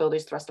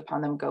responsibilities thrust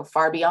upon them go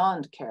far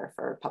beyond care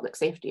for public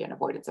safety and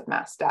avoidance of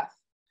mass death.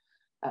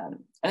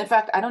 And in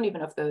fact, I don't even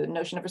know if the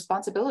notion of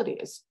responsibility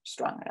is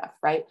strong enough,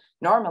 right?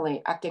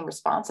 Normally, acting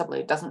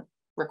responsibly doesn't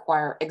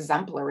require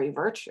exemplary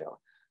virtue.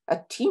 A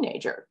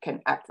teenager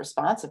can act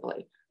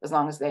responsibly as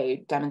long as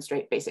they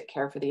demonstrate basic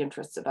care for the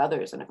interests of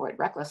others and avoid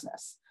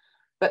recklessness.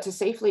 But to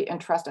safely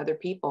entrust other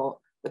people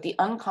with the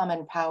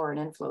uncommon power and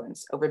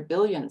influence over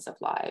billions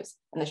of lives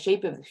and the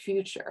shape of the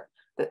future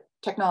that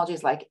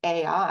technologies like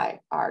AI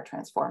are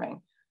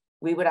transforming,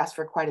 we would ask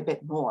for quite a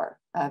bit more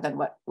than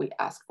what we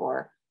ask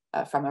for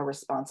from a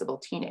responsible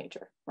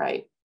teenager,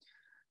 right?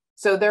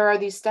 So there are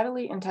these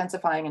steadily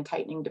intensifying and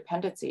tightening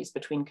dependencies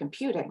between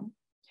computing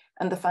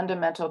and the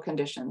fundamental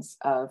conditions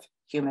of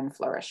human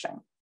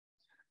flourishing.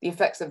 The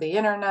effects of the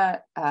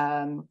internet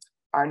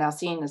are now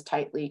seen as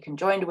tightly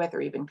conjoined with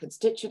or even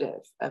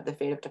constitutive of the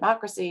fate of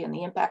democracy, and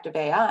the impact of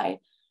AI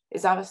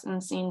is often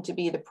seen to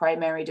be the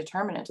primary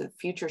determinant of the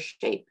future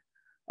shape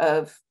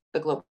of the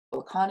global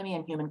economy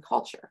and human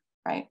culture,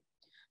 right?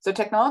 So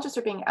technologists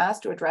are being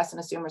asked to address and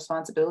assume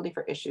responsibility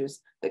for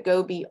issues that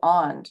go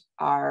beyond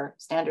our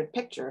standard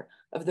picture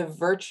of the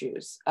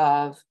virtues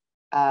of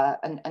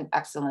an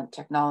excellent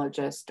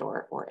technologist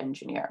or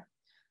engineer.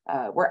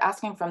 We're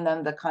asking from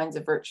them the kinds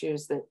of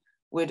virtues that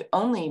would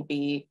only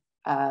be,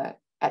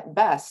 at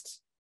best,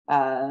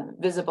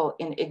 visible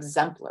in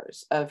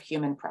exemplars of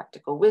human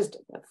practical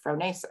wisdom, of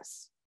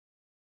phronesis.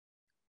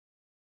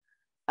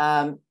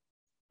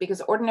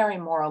 Because ordinary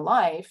moral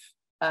life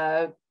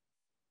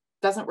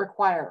doesn't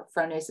require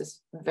phronesis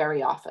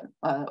very often,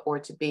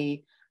 or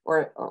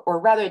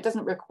rather it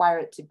doesn't require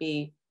it to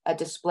be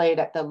displayed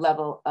at the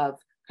level of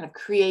kind of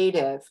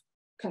creative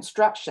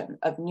construction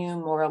of new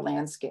moral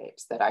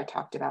landscapes that I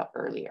talked about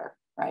earlier,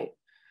 right?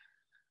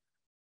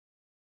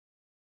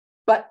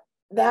 But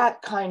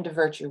that kind of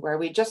virtue where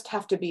we just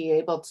have to be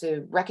able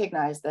to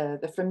recognize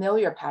the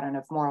familiar pattern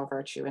of moral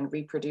virtue and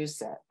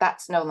reproduce it,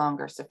 that's no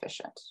longer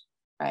sufficient,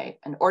 right?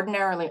 An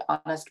ordinarily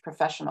honest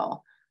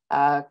professional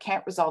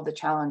can't resolve the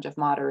challenge of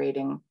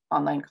moderating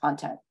online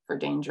content for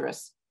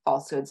dangerous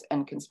falsehoods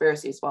and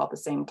conspiracies while at the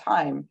same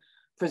time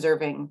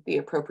preserving the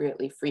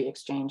appropriately free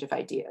exchange of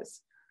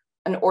ideas.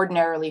 An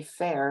ordinarily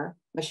fair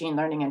machine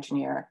learning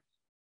engineer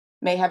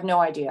may have no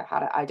idea how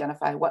to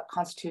identify what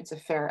constitutes a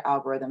fair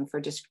algorithm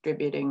for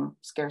distributing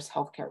scarce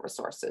healthcare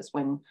resources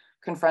when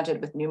confronted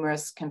with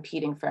numerous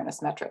competing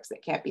fairness metrics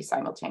that can't be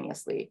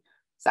simultaneously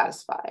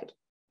satisfied,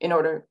 in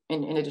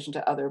addition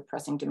to other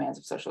pressing demands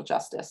of social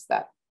justice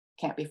that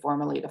can't be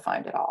formally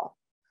defined at all.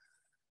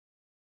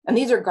 And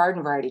these are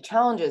garden variety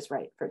challenges,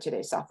 right, for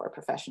today's software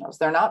professionals.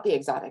 They're not the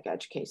exotic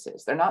edge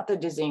cases. They're not the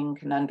dizzying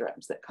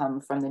conundrums that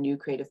come from the new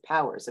creative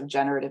powers of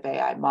generative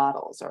AI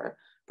models or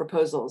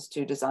proposals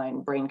to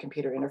design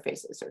brain-computer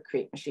interfaces or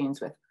create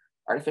machines with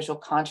artificial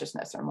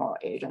consciousness or moral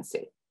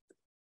agency,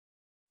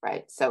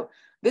 right? So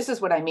this is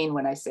what I mean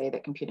when I say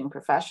that computing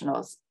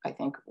professionals, I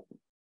think,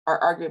 are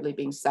arguably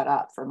being set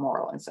up for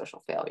moral and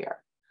social failure.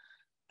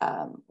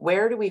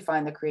 Where do we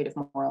find the creative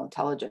moral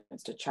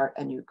intelligence to chart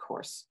a new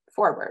course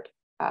forward?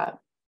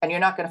 And you're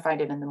not going to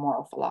find it in the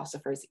moral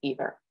philosophers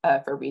either,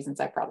 for reasons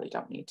I probably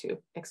don't need to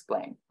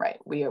explain, right?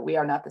 We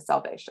are not the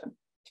salvation.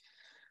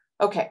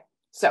 Okay,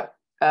 so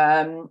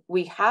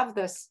we have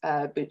this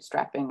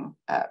bootstrapping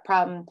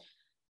problem.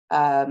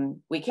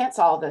 We can't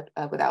solve it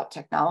without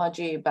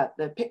technology, but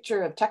the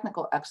picture of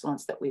technical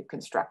excellence that we've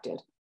constructed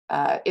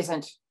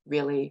isn't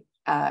really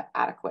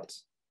adequate.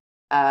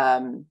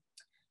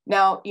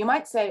 Now, you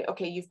might say,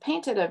 okay, you've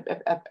painted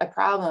a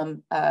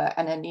problem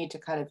and a need to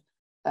kind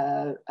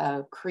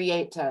of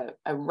create a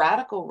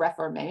radical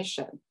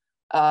reformation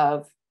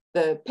of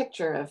the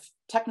picture of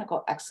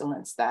technical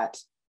excellence that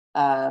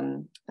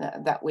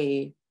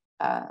we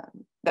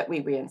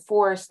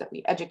reinforce, that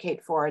we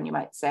educate for, and you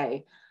might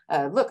say,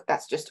 look,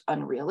 that's just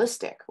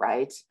unrealistic,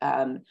 right?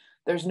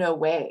 There's no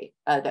way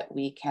that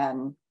we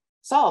can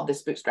solve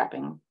this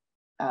bootstrapping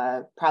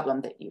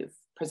problem that you've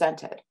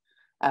presented.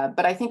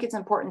 But I think it's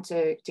important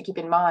to keep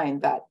in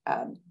mind that,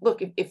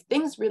 look, if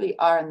things really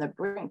are on the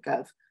brink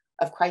of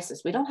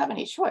crisis, we don't have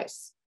any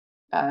choice.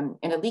 In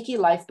a leaky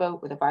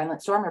lifeboat with a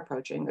violent storm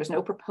approaching, there's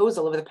no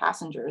proposal of the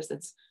passengers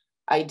that's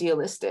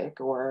idealistic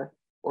or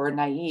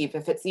naive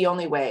if it's the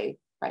only way,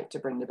 right, to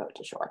bring the boat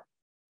to shore.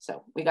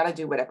 So we got to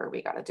do whatever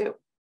we got to do.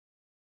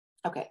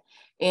 Okay,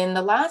 in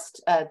the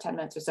last 10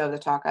 minutes or so of the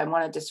talk, I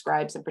want to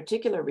describe some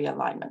particular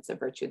realignments of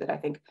virtue that I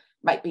think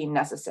might be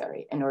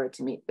necessary in order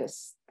to meet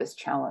this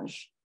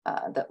challenge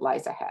that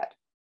lies ahead,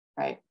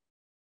 right?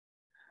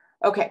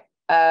 Okay,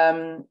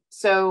 first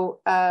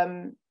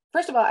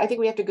of all, I think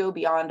we have to go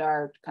beyond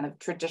our kind of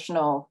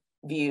traditional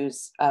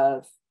views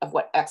of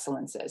what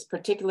excellence is,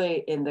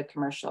 particularly in the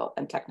commercial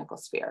and technical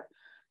sphere.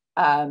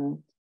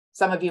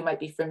 Some of you might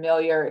be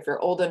familiar, if you're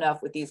old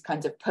enough, with these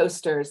kinds of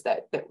posters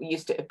that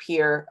used to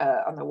appear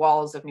on the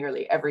walls of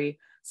nearly every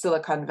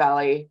Silicon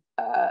Valley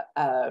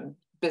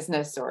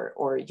business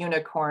or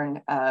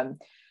unicorn,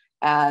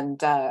 and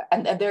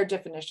their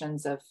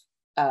definitions of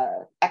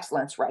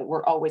excellence, right,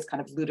 were always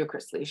kind of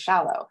ludicrously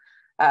shallow,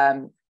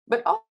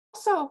 but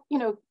also, you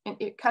know,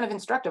 kind of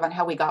instructive on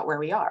how we got where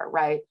we are,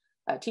 right?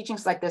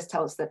 Teachings like this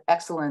tell us that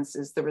excellence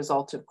is the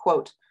result of,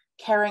 quote,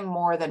 caring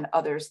more than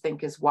others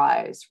think is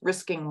wise,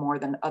 risking more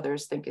than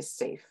others think is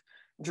safe,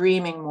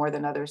 dreaming more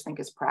than others think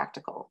is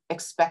practical,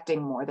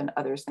 expecting more than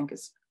others think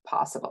is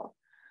possible.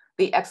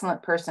 The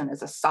excellent person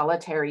is a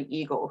solitary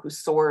eagle who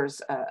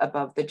soars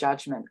above the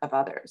judgment of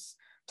others,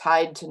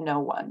 tied to no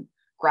one,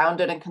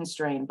 grounded and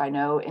constrained by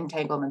no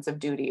entanglements of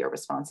duty or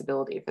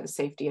responsibility for the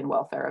safety and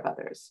welfare of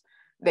others.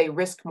 They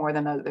risk more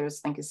than others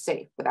think is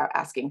safe without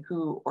asking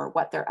who or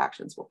what their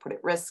actions will put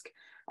at risk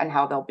and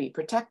how they'll be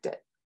protected.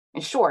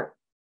 In short,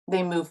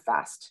 they move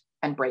fast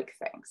and break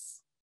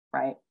things,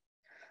 right?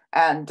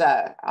 And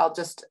I'll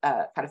just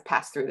kind of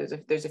pass through.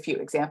 There's a few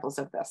examples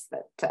of this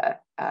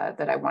that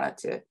I wanted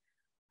to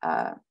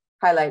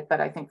highlight,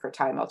 but I think for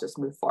time, I'll just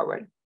move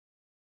forward.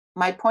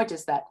 My point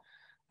is that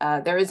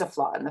there is a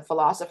flaw in the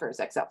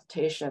philosopher's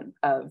exaltation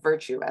of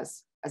virtue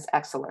as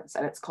excellence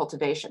and its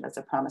cultivation as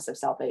a promise of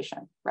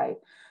salvation, right?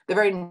 The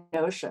very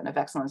notion of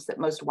excellence that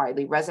most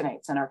widely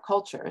resonates in our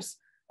cultures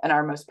and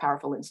our most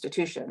powerful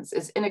institutions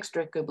is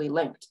inextricably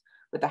linked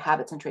with the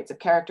habits and traits of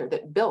character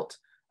that built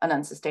an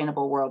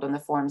unsustainable world and the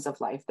forms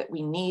of life that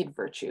we need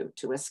virtue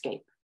to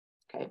escape,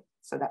 okay?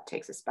 So that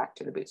takes us back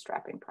to the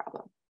bootstrapping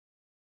problem.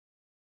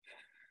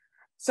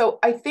 So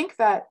I think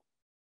that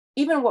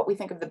even what we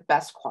think of the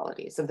best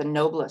qualities of the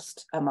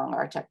noblest among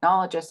our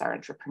technologists, our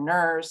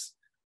entrepreneurs,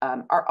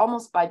 are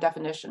almost by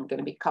definition going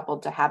to be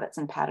coupled to habits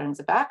and patterns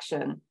of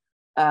action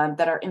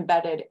that are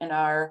embedded in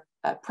our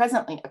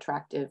presently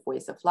attractive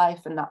ways of life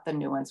and not the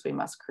new ones we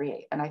must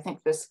create. And I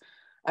think this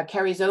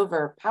carries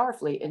over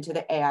powerfully into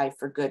the AI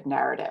for good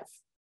narrative.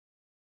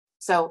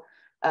 So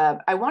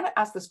I want to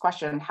ask this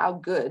question: how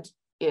good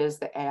is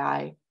the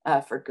AI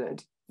for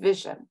good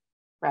vision,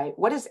 right?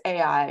 What is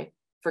AI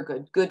for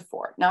good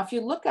for? Now, if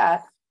you look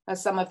at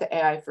some of the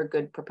AI for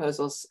good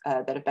proposals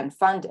that have been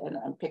funded,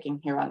 I'm picking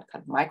here on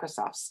kind of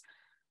Microsoft's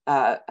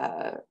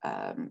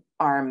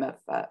arm of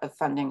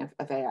funding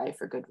of AI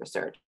for good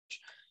research,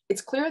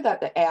 it's clear that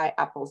the AI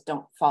apples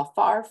don't fall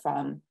far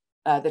from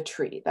the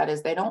tree. That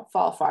is, they don't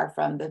fall far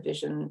from the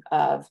vision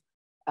of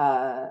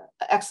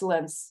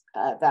excellence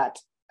that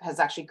has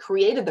actually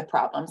created the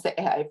problems that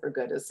AI for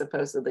good is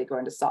supposedly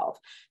going to solve.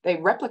 They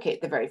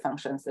replicate the very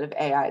functions of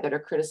AI that are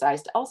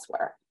criticized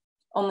elsewhere,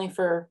 only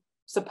for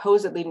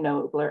supposedly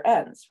nobler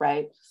ends,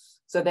 right?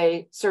 So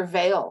they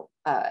surveil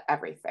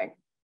everything,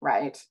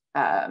 right?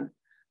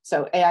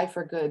 So AI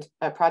for good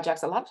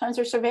projects, a lot of times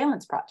are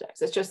surveillance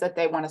projects. It's just that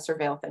they want to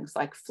surveil things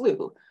like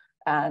flu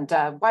and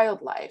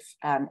wildlife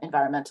and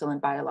environmental and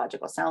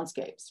biological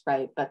soundscapes,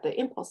 right? But the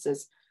impulse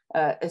is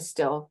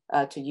still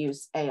to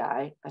use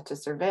AI to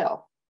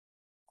surveil.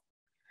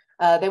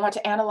 They want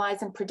to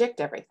analyze and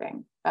predict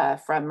everything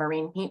from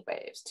marine heat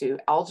waves to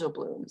algal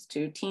blooms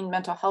to teen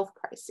mental health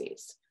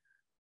crises,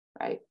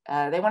 right?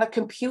 They want to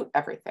compute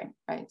everything,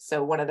 right?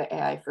 So one of the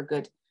AI for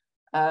good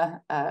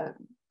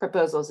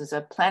proposals is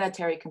a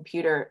planetary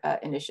computer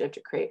initiative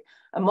to create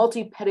a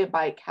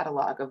multi-petabyte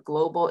catalog of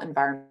global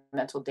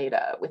environmental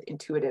data with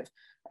intuitive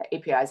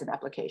APIs and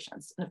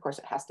applications. And of course,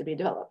 it has to be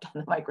developed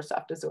on the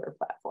Microsoft Azure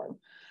platform.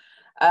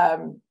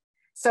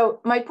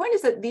 So my point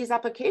is that these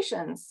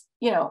applications,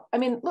 you know, I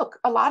mean, look,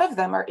 a lot of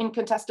them are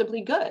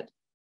incontestably good,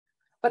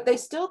 but they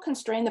still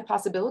constrain the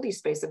possibility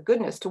space of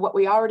goodness to what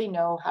we already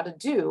know how to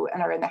do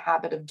and are in the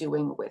habit of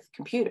doing with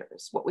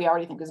computers, what we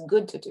already think is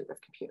good to do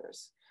with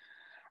computers.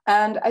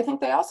 And I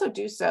think they also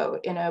do so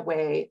in a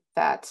way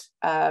that,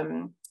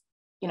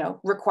 you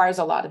know, requires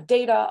a lot of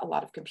data, a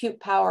lot of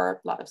compute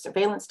power, a lot of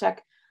surveillance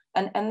tech,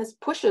 and this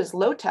pushes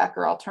low tech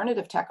or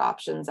alternative tech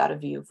options out of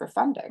view for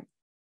funding.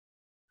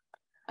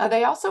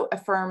 They also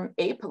affirm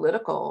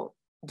apolitical,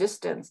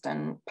 distanced,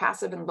 and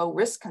passive and low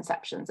risk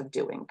conceptions of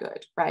doing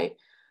good, right?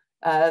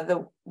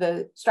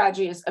 The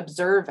strategy is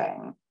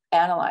observing,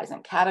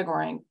 analyzing,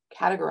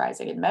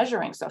 categorizing, and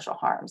measuring social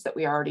harms that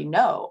we already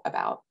know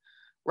about,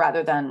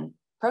 rather than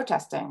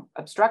protesting,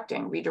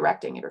 obstructing,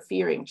 redirecting,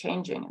 interfering,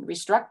 changing, and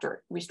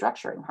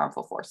restructuring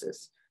harmful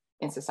forces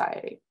in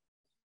society.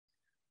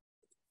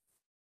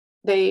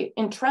 They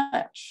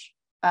entrench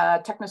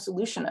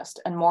techno-solutionist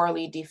and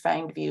morally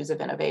defanged views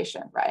of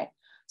innovation, right?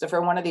 So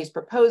for one of these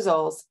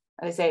proposals,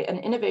 they say an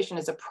innovation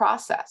is a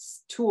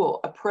process,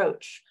 tool,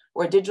 approach,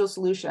 or a digital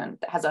solution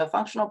that has a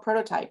functional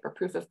prototype or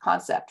proof of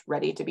concept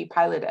ready to be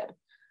piloted.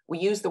 We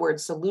use the word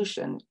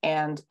solution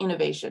and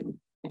innovation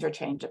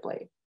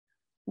interchangeably.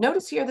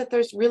 Notice here that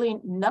there's really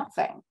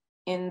nothing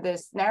in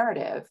this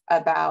narrative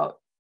about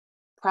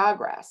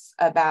progress,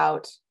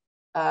 about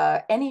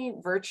any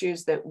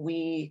virtues that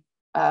we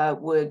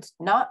would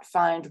not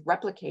find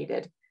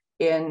replicated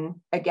in,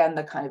 again,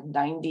 the kind of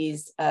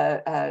 90s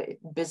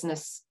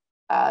business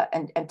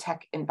and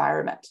tech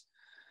environment.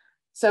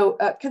 So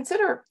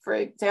consider, for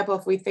example,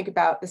 if we think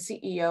about the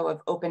CEO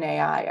of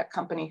OpenAI, a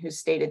company whose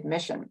stated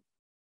mission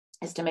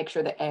is to make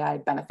sure that AI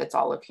benefits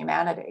all of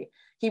humanity.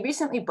 He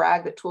recently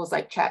bragged that tools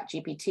like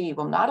ChatGPT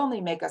will not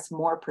only make us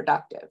more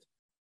productive,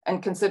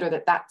 and consider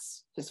that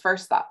that's his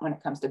first thought when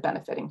it comes to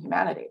benefiting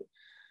humanity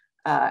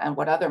and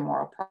what other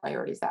moral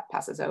priorities that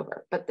passes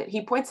over, but that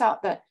he points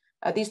out that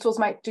these tools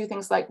might do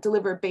things like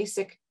deliver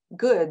basic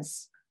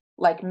goods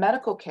like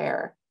medical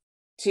care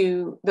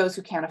to those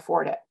who can't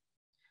afford it.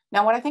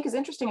 Now, what I think is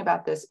interesting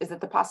about this is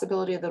that the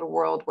possibility that a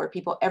world where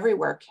people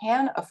everywhere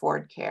can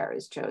afford care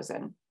is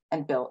chosen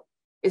and built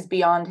is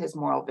beyond his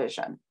moral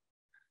vision.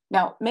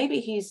 Now, maybe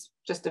he's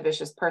just a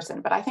vicious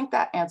person, but I think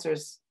that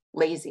answer's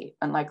lazy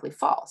and likely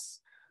false.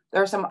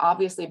 There are some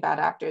obviously bad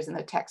actors in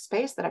the tech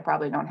space that I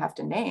probably don't have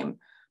to name,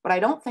 but I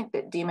don't think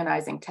that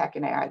demonizing tech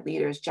and AI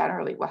leaders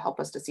generally will help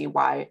us to see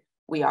why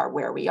we are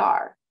where we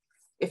are.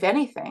 If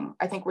anything,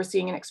 I think we're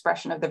seeing an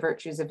expression of the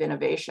virtues of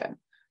innovation,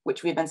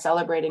 which we've been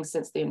celebrating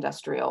since the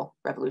Industrial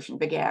Revolution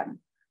began.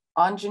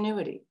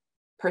 Ingenuity,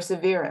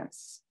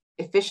 perseverance,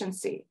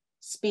 efficiency,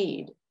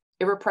 speed,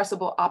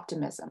 irrepressible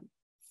optimism,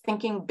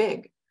 thinking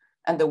big,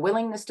 and the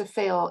willingness to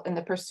fail in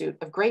the pursuit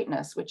of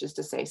greatness, which is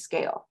to say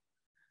scale.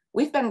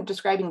 We've been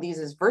describing these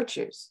as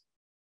virtues,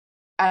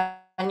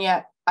 and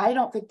yet I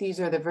don't think these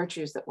are the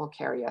virtues that will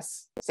carry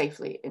us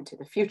safely into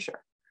the future.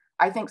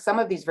 I think some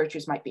of these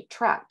virtues might be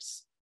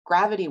traps,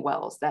 gravity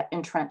wells that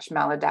entrench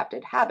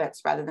maladapted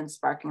habits rather than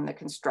sparking the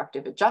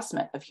constructive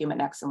adjustment of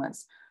human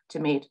excellence to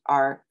meet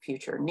our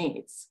future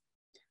needs.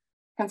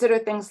 Consider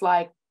things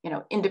like,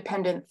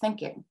 independent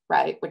thinking,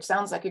 right? Which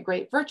sounds like a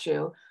great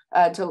virtue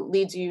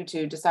leads you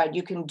to decide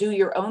you can do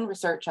your own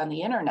research on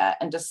the internet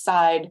and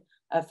decide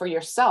for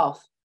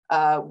yourself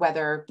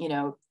whether,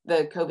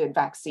 the COVID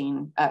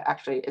vaccine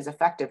actually is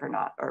effective or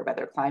not, or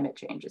whether climate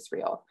change is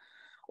real.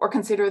 Or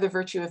consider the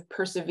virtue of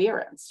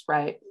perseverance,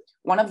 right?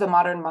 One of the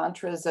modern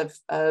mantras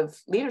of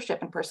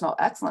leadership and personal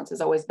excellence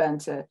has always been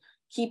to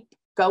keep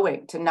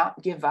going, to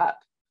not give up,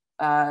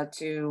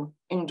 to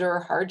endure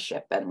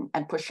hardship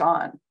and push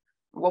on.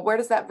 Well, where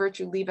does that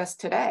virtue leave us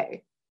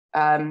today?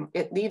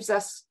 It leaves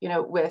us,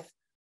 with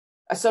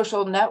a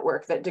social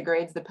network that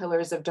degrades the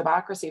pillars of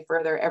democracy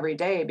further every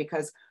day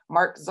because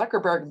Mark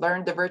Zuckerberg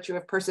learned the virtue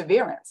of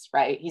perseverance,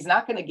 right? He's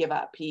not going to give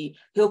up.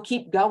 He'll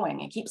keep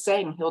going and keep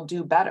saying he'll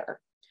do better.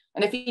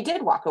 And if he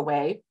did walk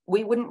away,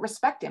 we wouldn't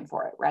respect him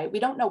for it, right? We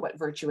don't know what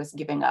virtuous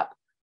giving up,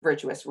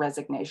 virtuous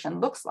resignation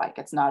looks like.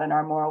 It's not in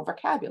our moral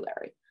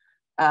vocabulary.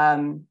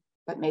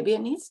 But maybe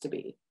it needs to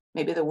be.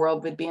 Maybe the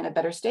world would be in a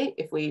better state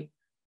if we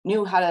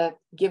knew how to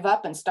give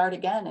up and start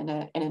again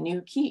in a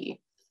new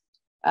key.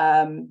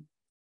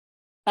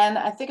 And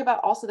I think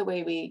about also the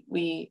way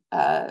we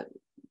kind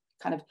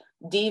of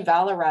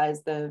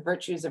devalorize the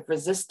virtues of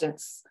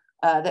resistance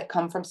that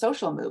come from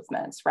social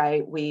movements,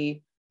 right?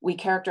 We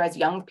characterize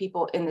young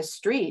people in the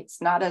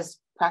streets not as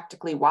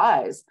practically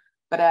wise,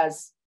 but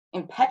as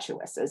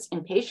impetuous, as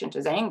impatient,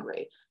 as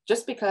angry,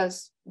 just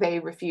because they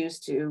refuse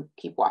to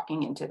keep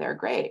walking into their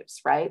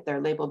graves, right?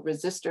 They're labeled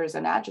resistors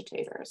and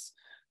agitators.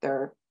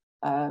 They're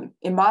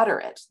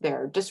immoderate,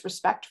 they're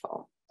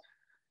disrespectful.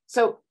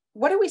 So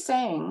what are we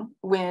saying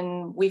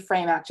when we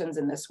frame actions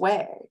in this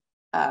way?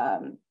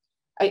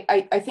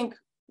 I think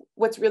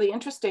what's really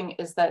interesting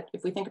is that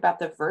if we think about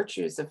the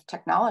virtues of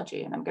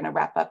technology, and I'm going to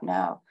wrap up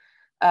now,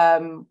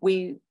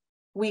 we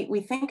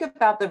think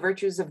about the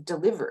virtues of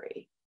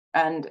delivery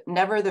and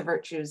never the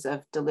virtues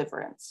of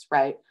deliverance,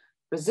 right?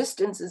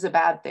 Resistance is a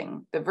bad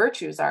thing. The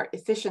virtues are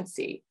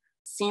efficiency,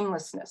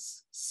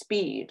 seamlessness,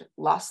 speed,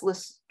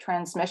 lossless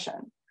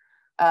transmission.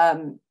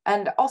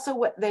 And also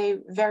what they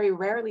very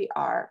rarely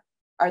are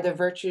the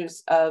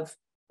virtues of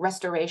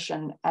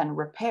restoration and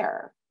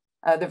repair,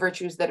 the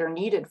virtues that are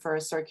needed for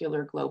a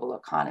circular global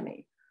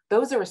economy.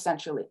 Those are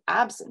essentially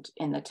absent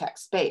in the tech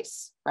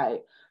space,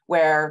 right?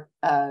 Where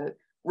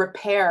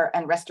repair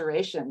and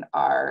restoration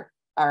are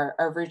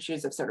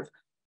virtues of sort of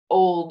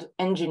old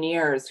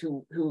engineers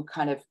who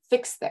kind of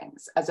fix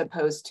things, as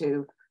opposed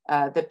to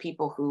the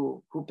people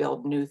who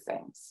build new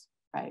things,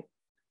 right?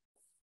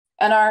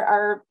 And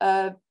our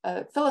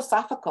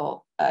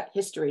philosophical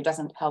history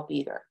doesn't help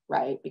either,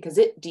 right? Because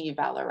it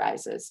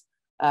devalorizes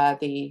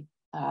the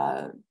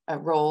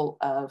role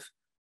of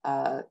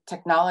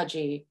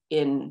technology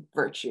in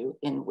virtue,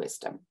 in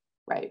wisdom,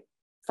 right?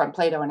 From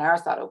Plato and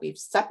Aristotle, we've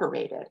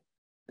separated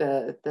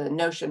the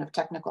notion of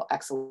technical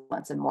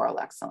excellence and moral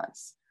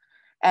excellence.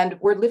 And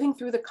we're living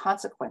through the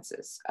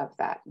consequences of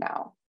that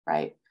now,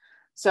 right?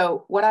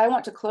 So what I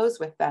want to close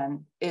with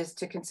then is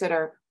to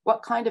consider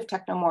what kind of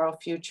technomoral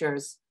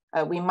futures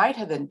we might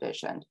have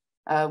envisioned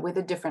with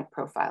a different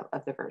profile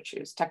of the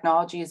virtues.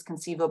 Technology is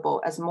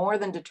conceivable as more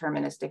than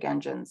deterministic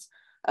engines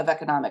of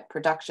economic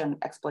production,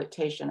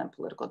 exploitation, and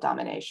political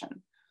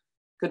domination.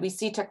 Could we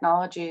see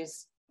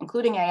technologies,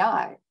 including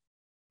AI,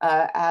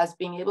 as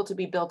being able to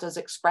be built as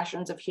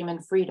expressions of human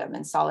freedom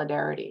and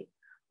solidarity,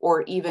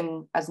 or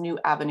even as new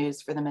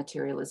avenues for the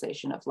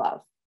materialization of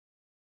love?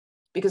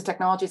 Because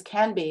technologies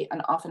can be,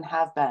 and often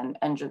have been,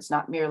 engines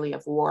not merely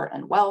of war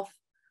and wealth,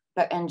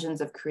 but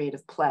engines of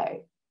creative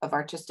play, of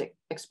artistic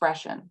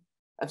expression,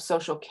 of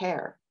social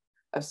care,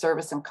 of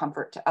service and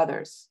comfort to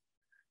others.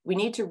 We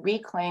need to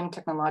reclaim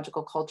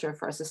technological culture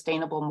for a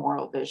sustainable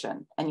moral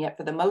vision. And yet,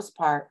 for the most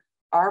part,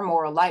 our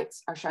moral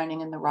lights are shining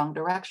in the wrong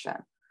direction.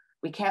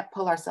 We can't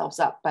pull ourselves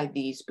up by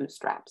these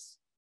bootstraps.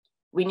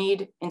 We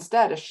need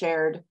instead a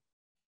shared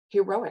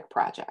heroic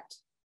project.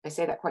 I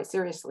say that quite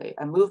seriously,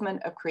 a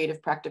movement of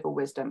creative practical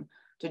wisdom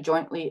to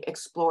jointly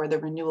explore the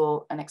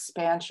renewal and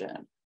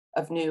expansion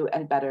of new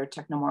and better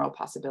technomoral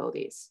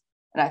possibilities.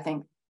 And I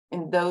think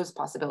in those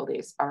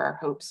possibilities are our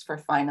hopes for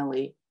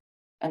finally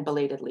and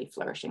belatedly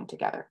flourishing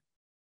together.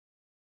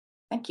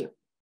 Thank you.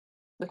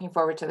 Looking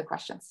forward to the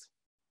questions.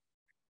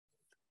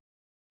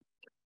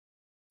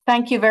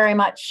 Thank you very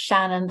much,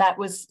 Shannon. That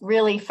was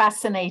really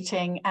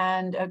fascinating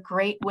and a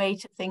great way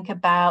to think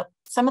about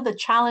some of the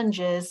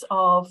challenges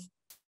of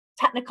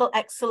technical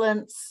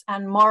excellence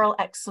and moral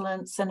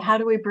excellence, and how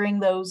do we bring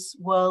those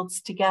worlds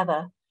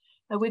together?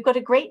 We've got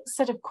a great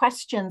set of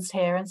questions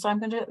here, and so I'm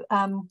going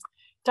to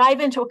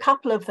dive into a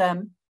couple of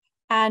them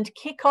and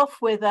kick off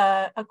with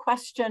a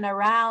question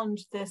around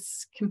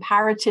this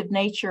comparative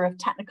nature of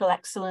technical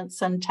excellence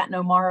and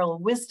technomoral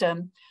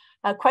wisdom.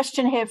 A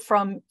question here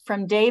from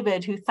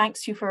David, who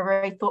thanks you for a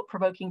very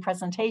thought-provoking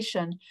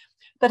presentation,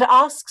 but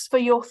asks for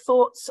your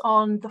thoughts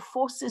on the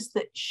forces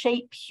that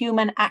shape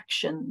human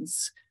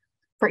actions.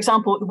 For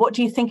example, what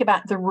do you think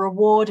about the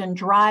reward and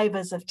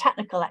drivers of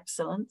technical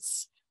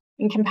excellence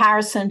in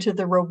comparison to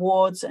the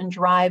rewards and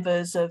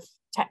drivers of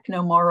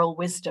technomoral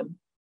wisdom?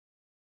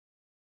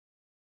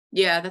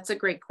 Yeah, that's a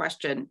great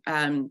question.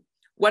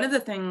 One of the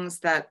things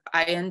that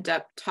I end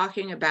up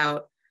talking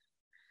about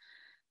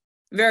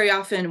very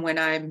often when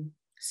I'm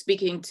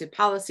speaking to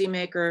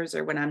policymakers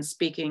or when I'm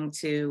speaking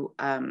to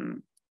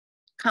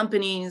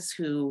companies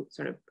who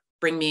sort of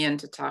bring me in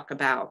to talk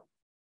about,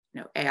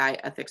 AI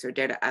ethics or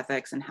data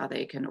ethics and how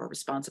they can, or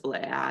responsible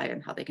AI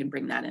and how they can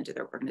bring that into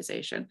their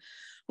organization.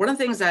 One of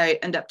the things I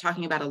end up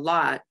talking about a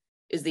lot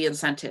is the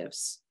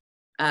incentives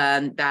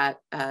that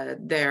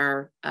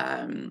their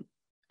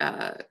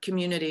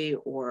community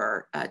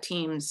or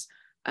teams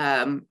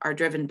are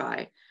driven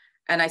by.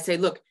 And I say,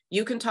 look,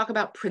 you can talk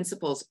about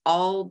principles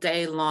all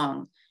day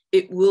long.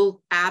 It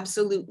will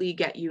absolutely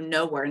get you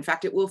nowhere. In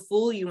fact, it will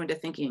fool you into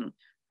thinking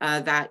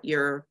that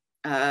you're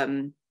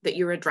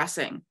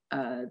addressing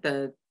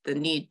the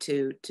need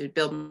to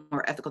build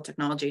more ethical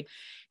technology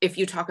if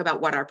you talk about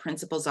what our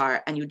principles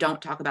are and you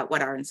don't talk about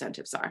what our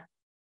incentives are.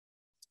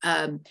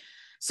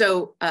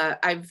 So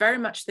I very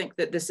much think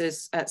that this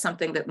is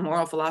something that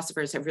moral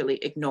philosophers have really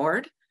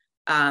ignored.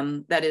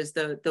 That is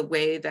the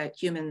way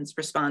that humans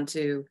respond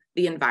to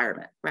the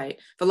environment, right?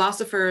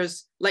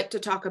 Philosophers like to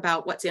talk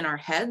about what's in our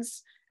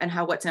heads and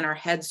how what's in our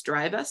heads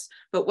drive us,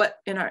 but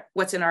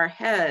what's in our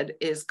head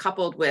is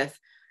coupled with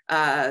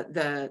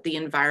the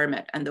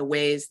environment and the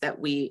ways that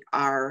we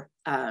are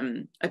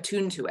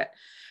attuned to it.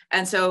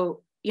 And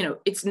so,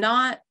 it's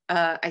not,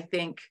 I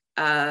think,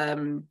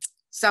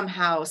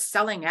 somehow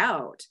selling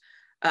out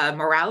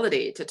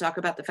morality to talk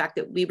about the fact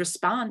that we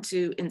respond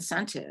to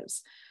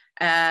incentives.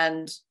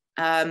 And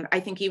I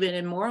think even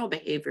in moral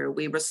behavior,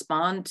 we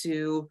respond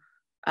to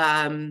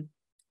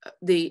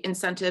the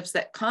incentives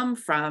that come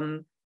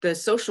from the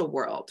social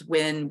world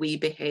when we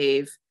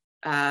behave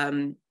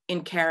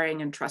in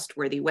caring and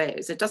trustworthy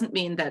ways. It doesn't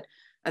mean that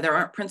there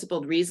aren't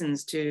principled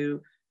reasons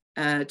to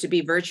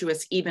be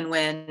virtuous even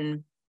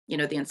when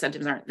the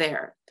incentives aren't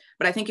there.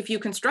 But I think if you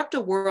construct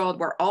a world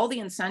where all the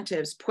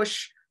incentives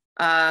push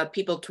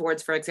people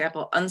towards, for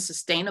example,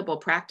 unsustainable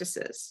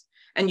practices,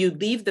 and you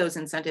leave those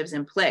incentives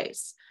in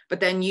place, but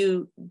then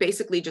you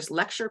basically just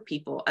lecture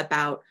people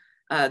about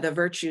the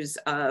virtues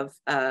of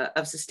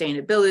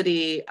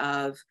sustainability,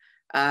 of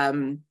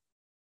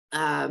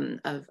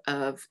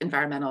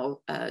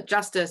environmental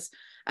justice,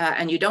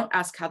 and you don't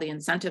ask how the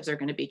incentives are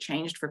going to be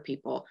changed for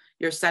people,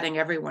 you're setting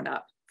everyone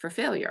up for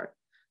failure.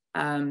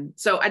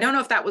 So I don't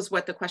know if that was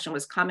what the question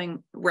was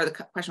where the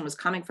question was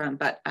coming from,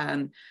 but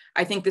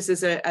I think this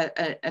is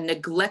a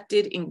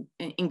neglected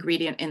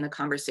ingredient in the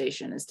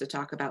conversation, is to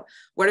talk about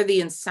what are the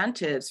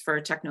incentives for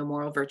a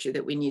technomoral virtue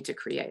that we need to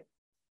create.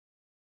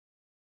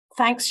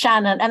 Thanks,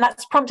 Shannon. And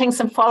that's prompting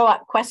some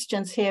follow-up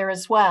questions here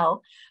as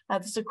well.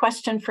 There's a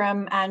question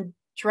from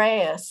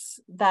Andreas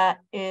that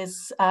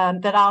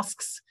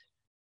asks,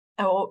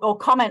 or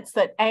comments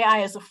that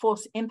AI as a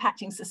force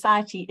impacting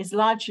society is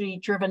largely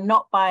driven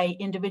not by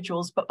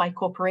individuals, but by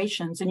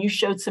corporations. And you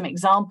showed some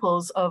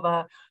examples of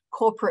a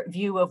corporate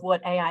view of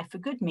what AI for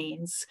good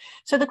means.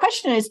 So the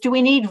question is, do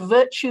we need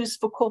virtues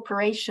for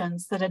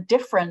corporations that are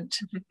different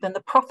than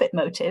the profit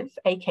motive,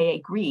 AKA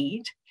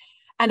greed?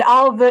 And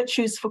are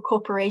virtues for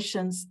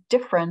corporations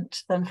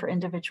different than for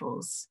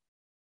individuals?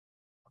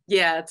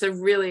 Yeah, it's a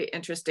really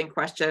interesting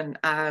question.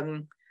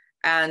 And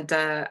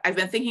I've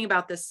been thinking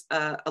about this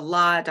a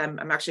lot.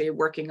 I'm actually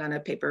working on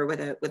a paper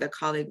with a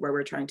colleague where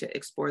we're trying to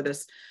explore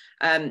this.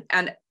 And,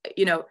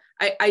 you know,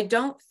 I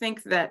don't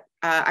think that,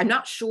 I'm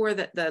not sure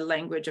that the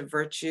language of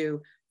virtue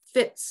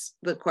fits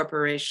the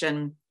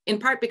corporation, in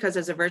part because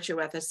as a virtue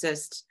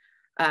ethicist,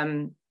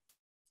 I'm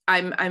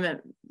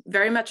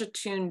very much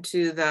attuned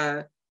to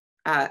the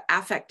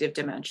affective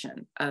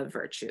dimension of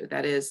virtue.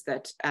 That is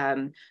that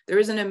there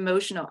is an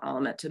emotional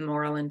element to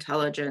moral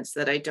intelligence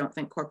that I don't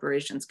think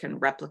corporations can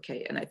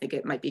replicate. And I think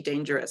it might be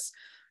dangerous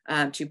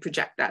to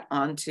project that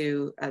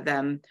onto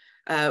them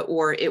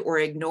or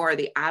ignore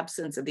the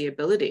absence of the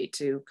ability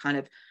to kind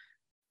of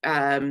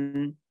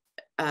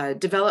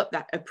develop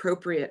that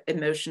appropriate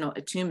emotional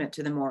attunement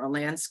to the moral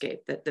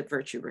landscape that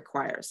virtue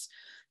requires.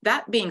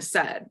 That being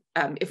said,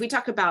 if we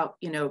talk about,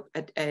 you know,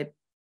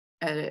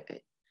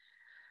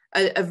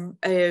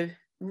 a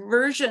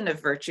version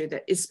of virtue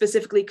that is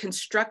specifically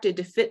constructed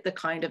to fit the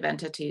kind of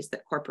entities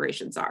that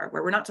corporations are,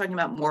 where we're not talking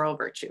about moral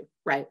virtue,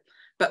 right?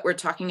 But we're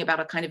talking about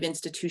a kind of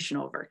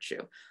institutional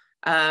virtue.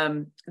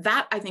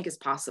 That I think is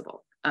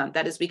possible.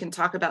 That is, we can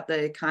talk about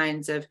the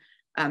kinds of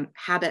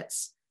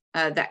habits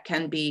that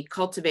can be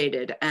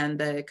cultivated and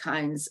the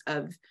kinds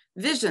of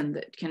vision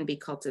that can be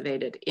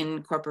cultivated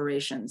in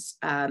corporations.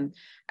 And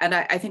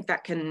I think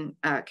that can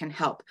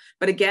help.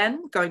 But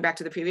again, going back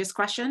to the previous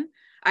question,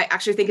 I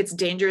actually think it's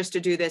dangerous to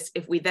do this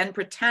if we then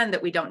pretend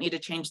that we don't need to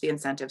change the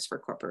incentives for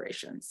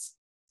corporations,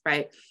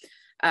 right?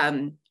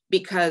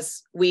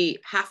 Because we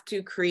have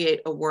to create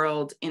a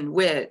world in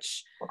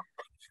which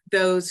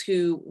those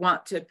who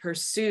want to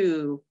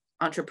pursue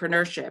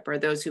entrepreneurship or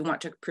those who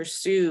want to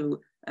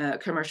pursue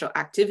commercial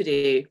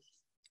activity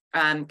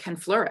can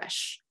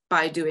flourish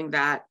by doing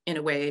that in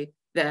a way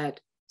that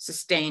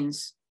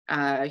sustains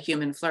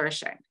human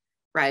flourishing,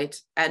 right?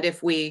 And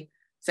if we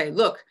say,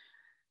 look,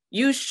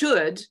 you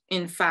should,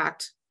 in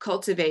fact,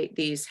 cultivate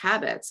these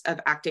habits of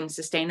acting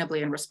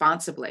sustainably and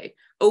responsibly.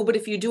 Oh, but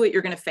if you do it,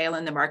 you're going to fail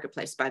in the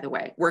marketplace, by the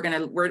way. We're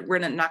not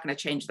going to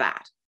change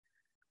that.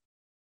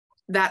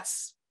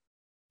 That's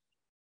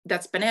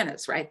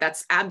bananas, right?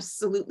 That's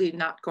absolutely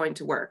not going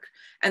to work.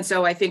 And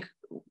so I think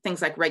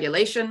things like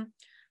regulation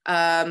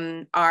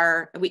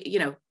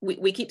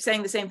we keep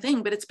saying the same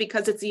thing, but it's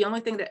because it's the only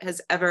thing that has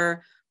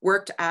ever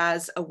worked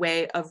as a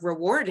way of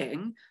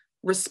rewarding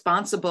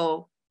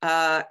responsible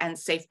and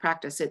safe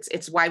practice.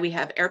 It's why we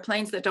have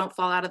airplanes that don't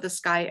fall out of the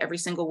sky every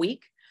single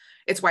week.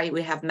 It's why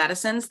we have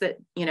medicines that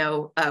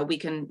we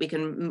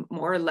can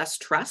more or less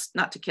trust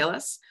not to kill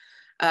us.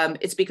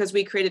 It's because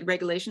we created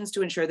regulations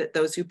to ensure that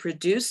those who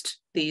produced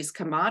these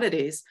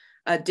commodities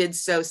did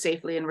so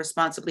safely and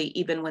responsibly,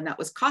 even when that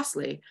was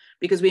costly,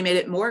 because we made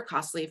it more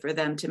costly for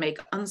them to make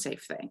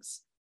unsafe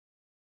things.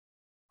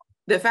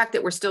 The fact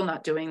that we're still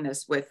not doing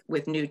this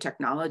with new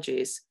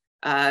technologies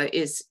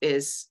this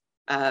is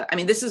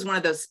one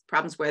of those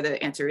problems where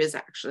the answer is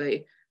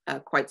actually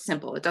quite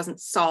simple. It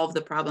doesn't solve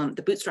the problem,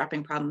 the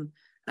bootstrapping problem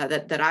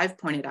that I've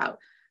pointed out.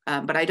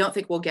 But I don't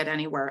think we'll get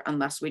anywhere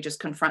unless we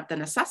just confront the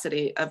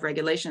necessity of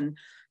regulation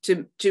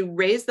to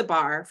raise the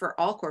bar for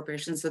all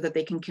corporations so that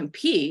they can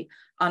compete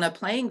on a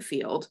playing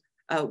field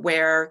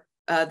where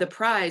the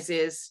prize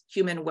is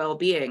human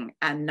well-being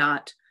and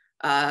not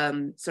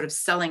sort of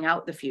selling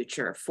out the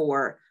future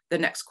for the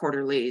next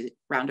quarterly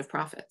round of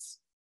profits.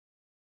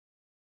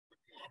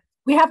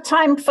 We have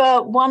time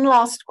for one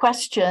last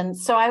question.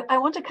 So I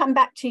want to come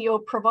back to your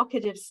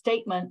provocative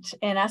statement,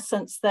 in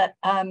essence, that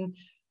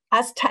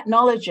as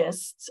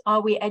technologists,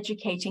 are we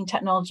educating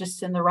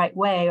technologists in the right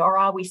way, or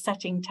are we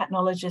setting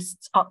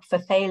technologists up for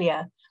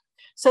failure?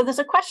 So there's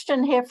a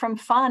question here from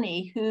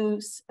Fani who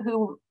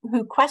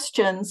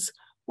questions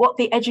what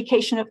the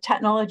education of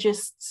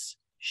technologists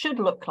should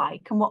look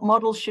like and what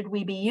models should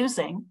we be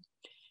using.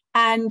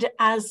 And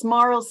as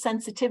moral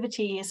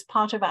sensitivity is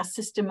part of our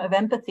system of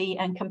empathy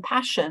and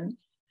compassion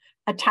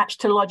attached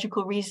to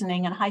logical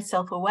reasoning and high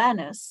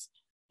self-awareness,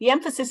 the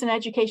emphasis in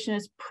education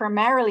is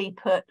primarily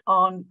put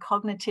on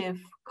cognitive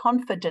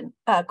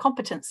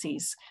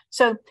competencies.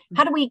 So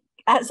how do we,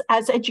 as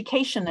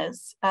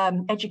educators,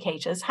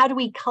 how do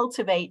we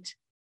cultivate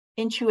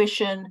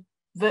intuition,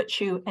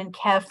 virtue, and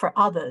care for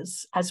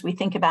others as we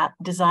think about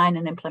design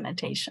and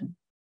implementation?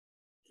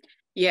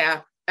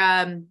 Yeah,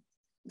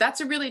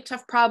 that's a really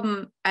tough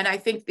problem. And I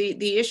think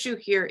the issue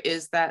here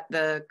is that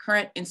the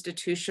current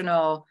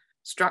institutional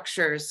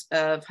structures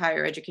of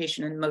higher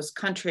education in most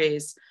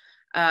countries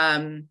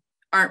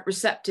aren't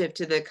receptive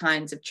to the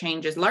kinds of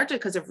changes, largely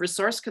because of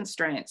resource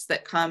constraints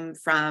that come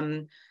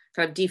from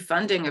kind of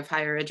defunding of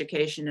higher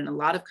education in a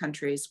lot of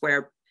countries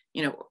where,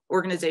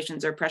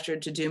 organizations are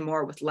pressured to do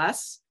more with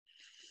less.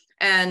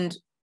 And,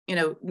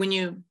 when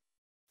you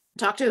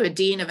talk to a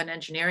dean of an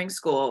engineering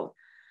school,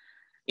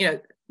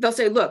 they'll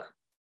say, look,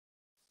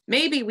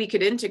 maybe we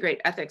could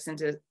integrate ethics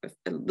into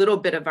a little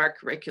bit of our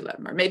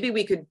curriculum, or maybe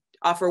we could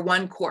offer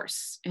one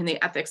course in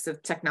the ethics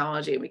of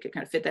technology, and we could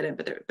kind of fit that in,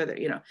 but they're,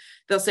 you know,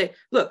 they'll say,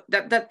 look,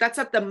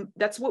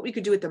 that's what we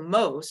could do at the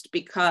most,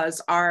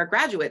 because our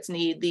graduates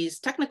need these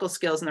technical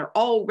skills, and they're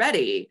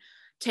already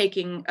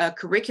taking a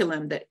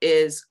curriculum that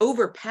is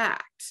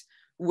overpacked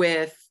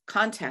with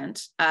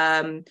content,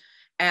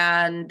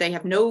 and they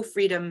have no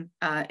freedom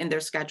in their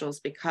schedules,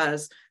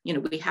 because, you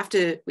know, we have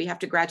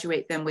to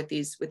graduate them with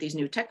these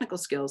new technical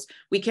skills.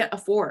 We can't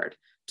afford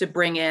to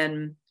bring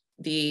in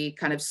the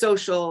kind of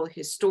social,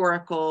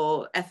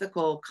 historical,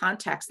 ethical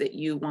context that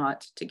you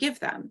want to give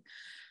them.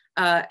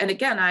 And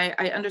again,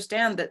 I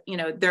understand that, you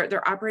know,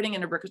 they're operating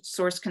in a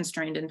resource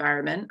constrained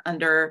environment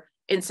under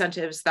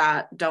incentives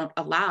that don't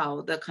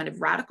allow the kind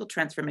of radical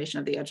transformation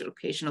of the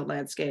educational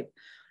landscape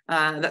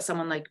that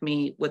someone like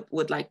me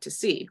would like to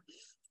see.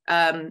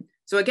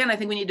 So again, I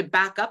think we need to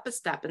back up a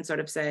step and sort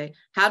of say,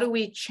 how do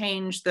we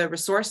change the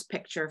resource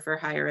picture for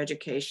higher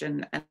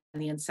education and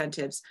the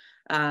incentives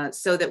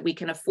so that we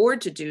can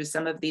afford to do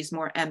some of these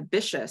more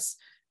ambitious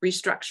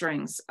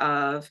restructurings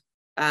of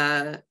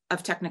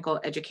technical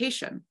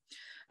education?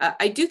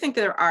 I do think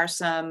there are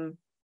some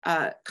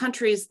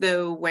countries,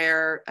 though,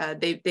 where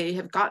they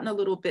have gotten a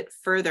little bit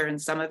further in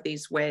some of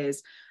these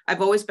ways.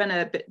 I've always been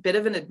a bit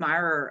of an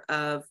admirer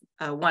of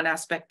one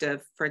aspect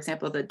of, for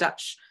example, the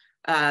Dutch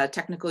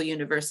technical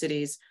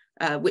universities,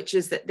 which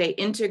is that they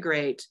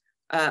integrate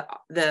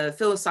the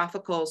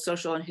philosophical,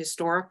 social, and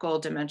historical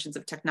dimensions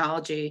of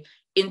technology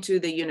into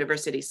the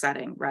university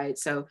setting, right?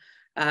 So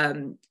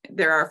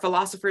there are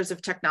philosophers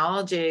of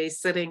technology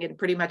sitting in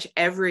pretty much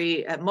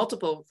every,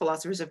 multiple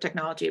philosophers of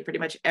technology at pretty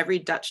much every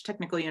Dutch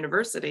technical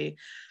university.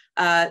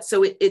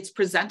 So it's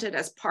presented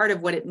as part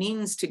of what it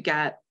means to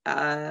get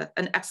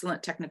an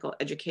excellent technical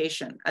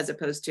education, as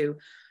opposed to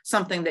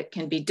something that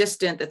can be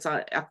distant, that's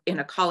in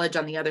a college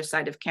on the other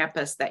side of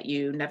campus that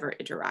you never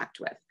interact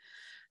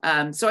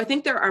with. So I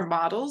think there are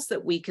models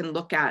that we can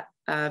look at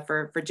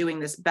for doing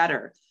this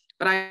better.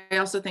 But I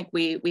also think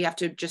we have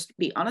to just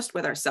be honest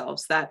with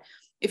ourselves that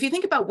if you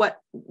think about what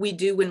we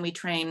do when we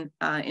train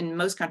in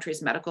most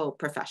countries, medical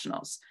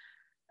professionals,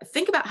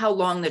 think about how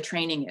long the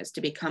training is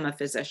to become a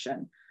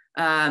physician.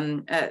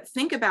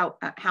 Think about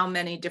how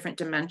many different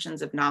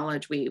dimensions of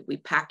knowledge we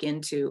pack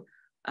into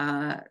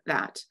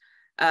that.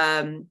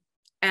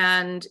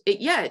 And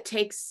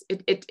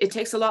it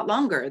takes a lot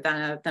longer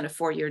than a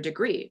 4-year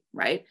degree,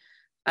 right?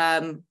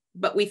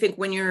 But we think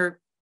when you're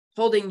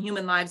holding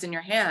human lives in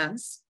your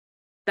hands,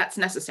 that's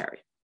necessary.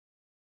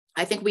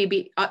 I think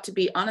we ought to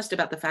be honest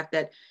about the fact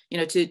that, you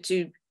know,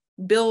 to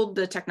build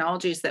the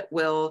technologies that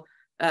will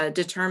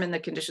determine the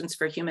conditions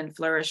for human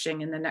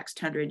flourishing in the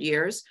next 100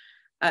 years,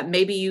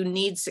 maybe you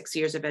need 6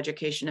 years of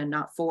education and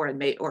not 4,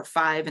 or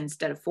 5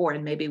 instead of 4,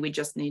 and maybe we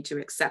just need to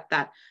accept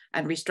that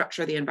and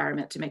restructure the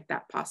environment to make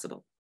that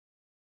possible.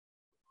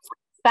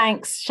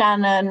 Thanks,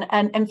 Shannon.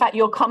 And in fact,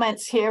 your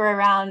comments here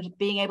around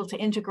being able to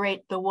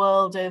integrate the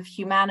world of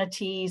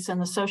humanities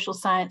and the social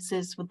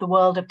sciences with the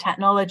world of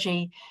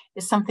technology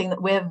is something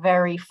that we're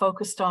very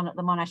focused on at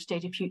the Monash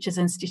Data Futures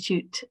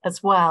Institute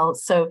as well.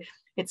 So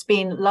it's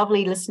been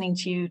lovely listening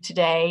to you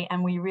today,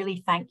 and we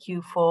really thank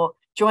you for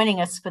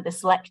joining us for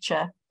this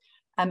lecture.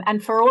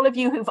 And for all of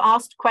you who've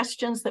asked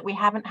questions that we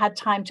haven't had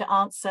time to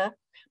answer,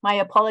 my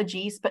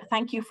apologies, but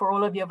thank you for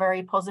all of your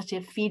very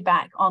positive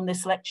feedback on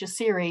this lecture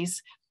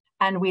series.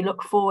 And we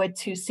look forward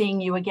to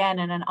seeing you again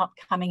in an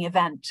upcoming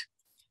event.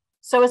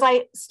 So as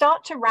I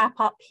start to wrap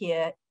up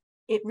here,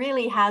 it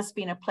really has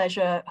been a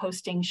pleasure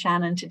hosting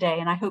Shannon today,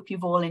 and I hope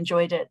you've all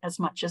enjoyed it as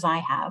much as I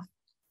have.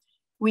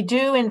 We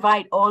do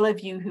invite all of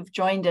you who've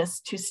joined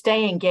us to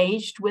stay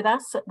engaged with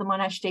us at the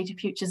Monash Data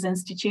Futures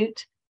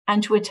Institute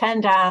and to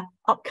attend our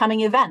upcoming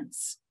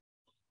events.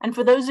 And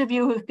for those of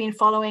you who've been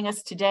following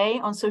us today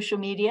on social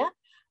media,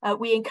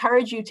 we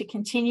encourage you to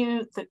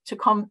continue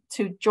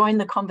to join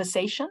the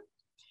conversation.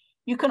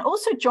 You can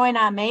also join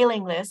our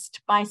mailing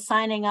list by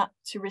signing up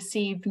to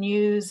receive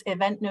news,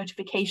 event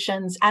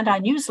notifications, and our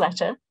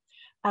newsletter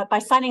by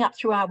signing up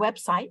through our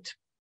website.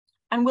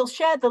 And we'll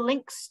share the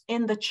links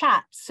in the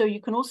chat, so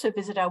you can also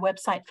visit our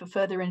website for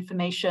further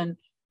information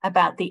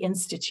about the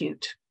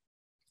Institute.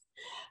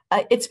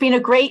 It's been a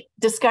great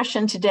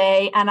discussion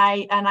today, and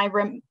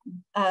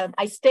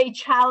I stay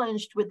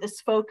challenged with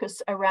this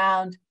focus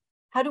around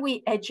how do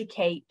we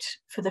educate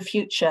for the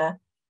future?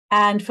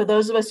 And for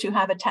those of us who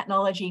have a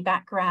technology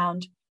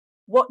background,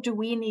 what do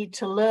we need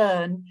to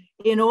learn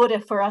in order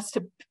for us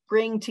to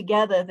bring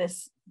together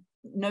this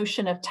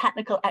notion of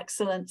technical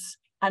excellence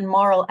and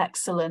moral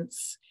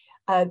excellence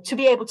to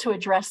be able to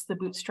address the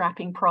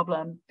bootstrapping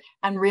problem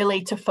and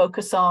really to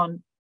focus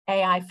on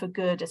AI for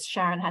good, as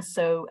Sharon has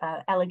so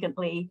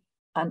elegantly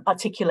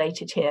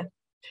articulated here.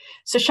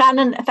 So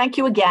Shannon, thank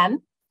you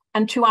again.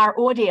 And to our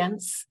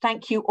audience,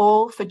 thank you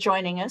all for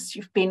joining us.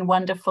 You've been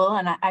wonderful,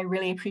 and I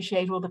really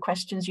appreciate all the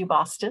questions you've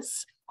asked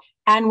us.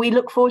 And we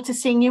look forward to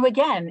seeing you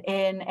again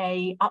in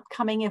an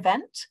upcoming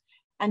event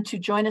and to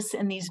join us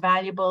in these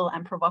valuable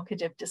and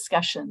provocative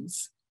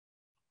discussions.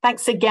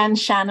 Thanks again,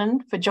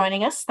 Shannon, for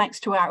joining us. Thanks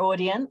to our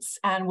audience,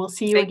 and we'll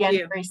see you again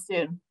very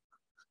soon.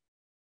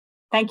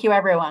 Thank you,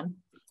 everyone.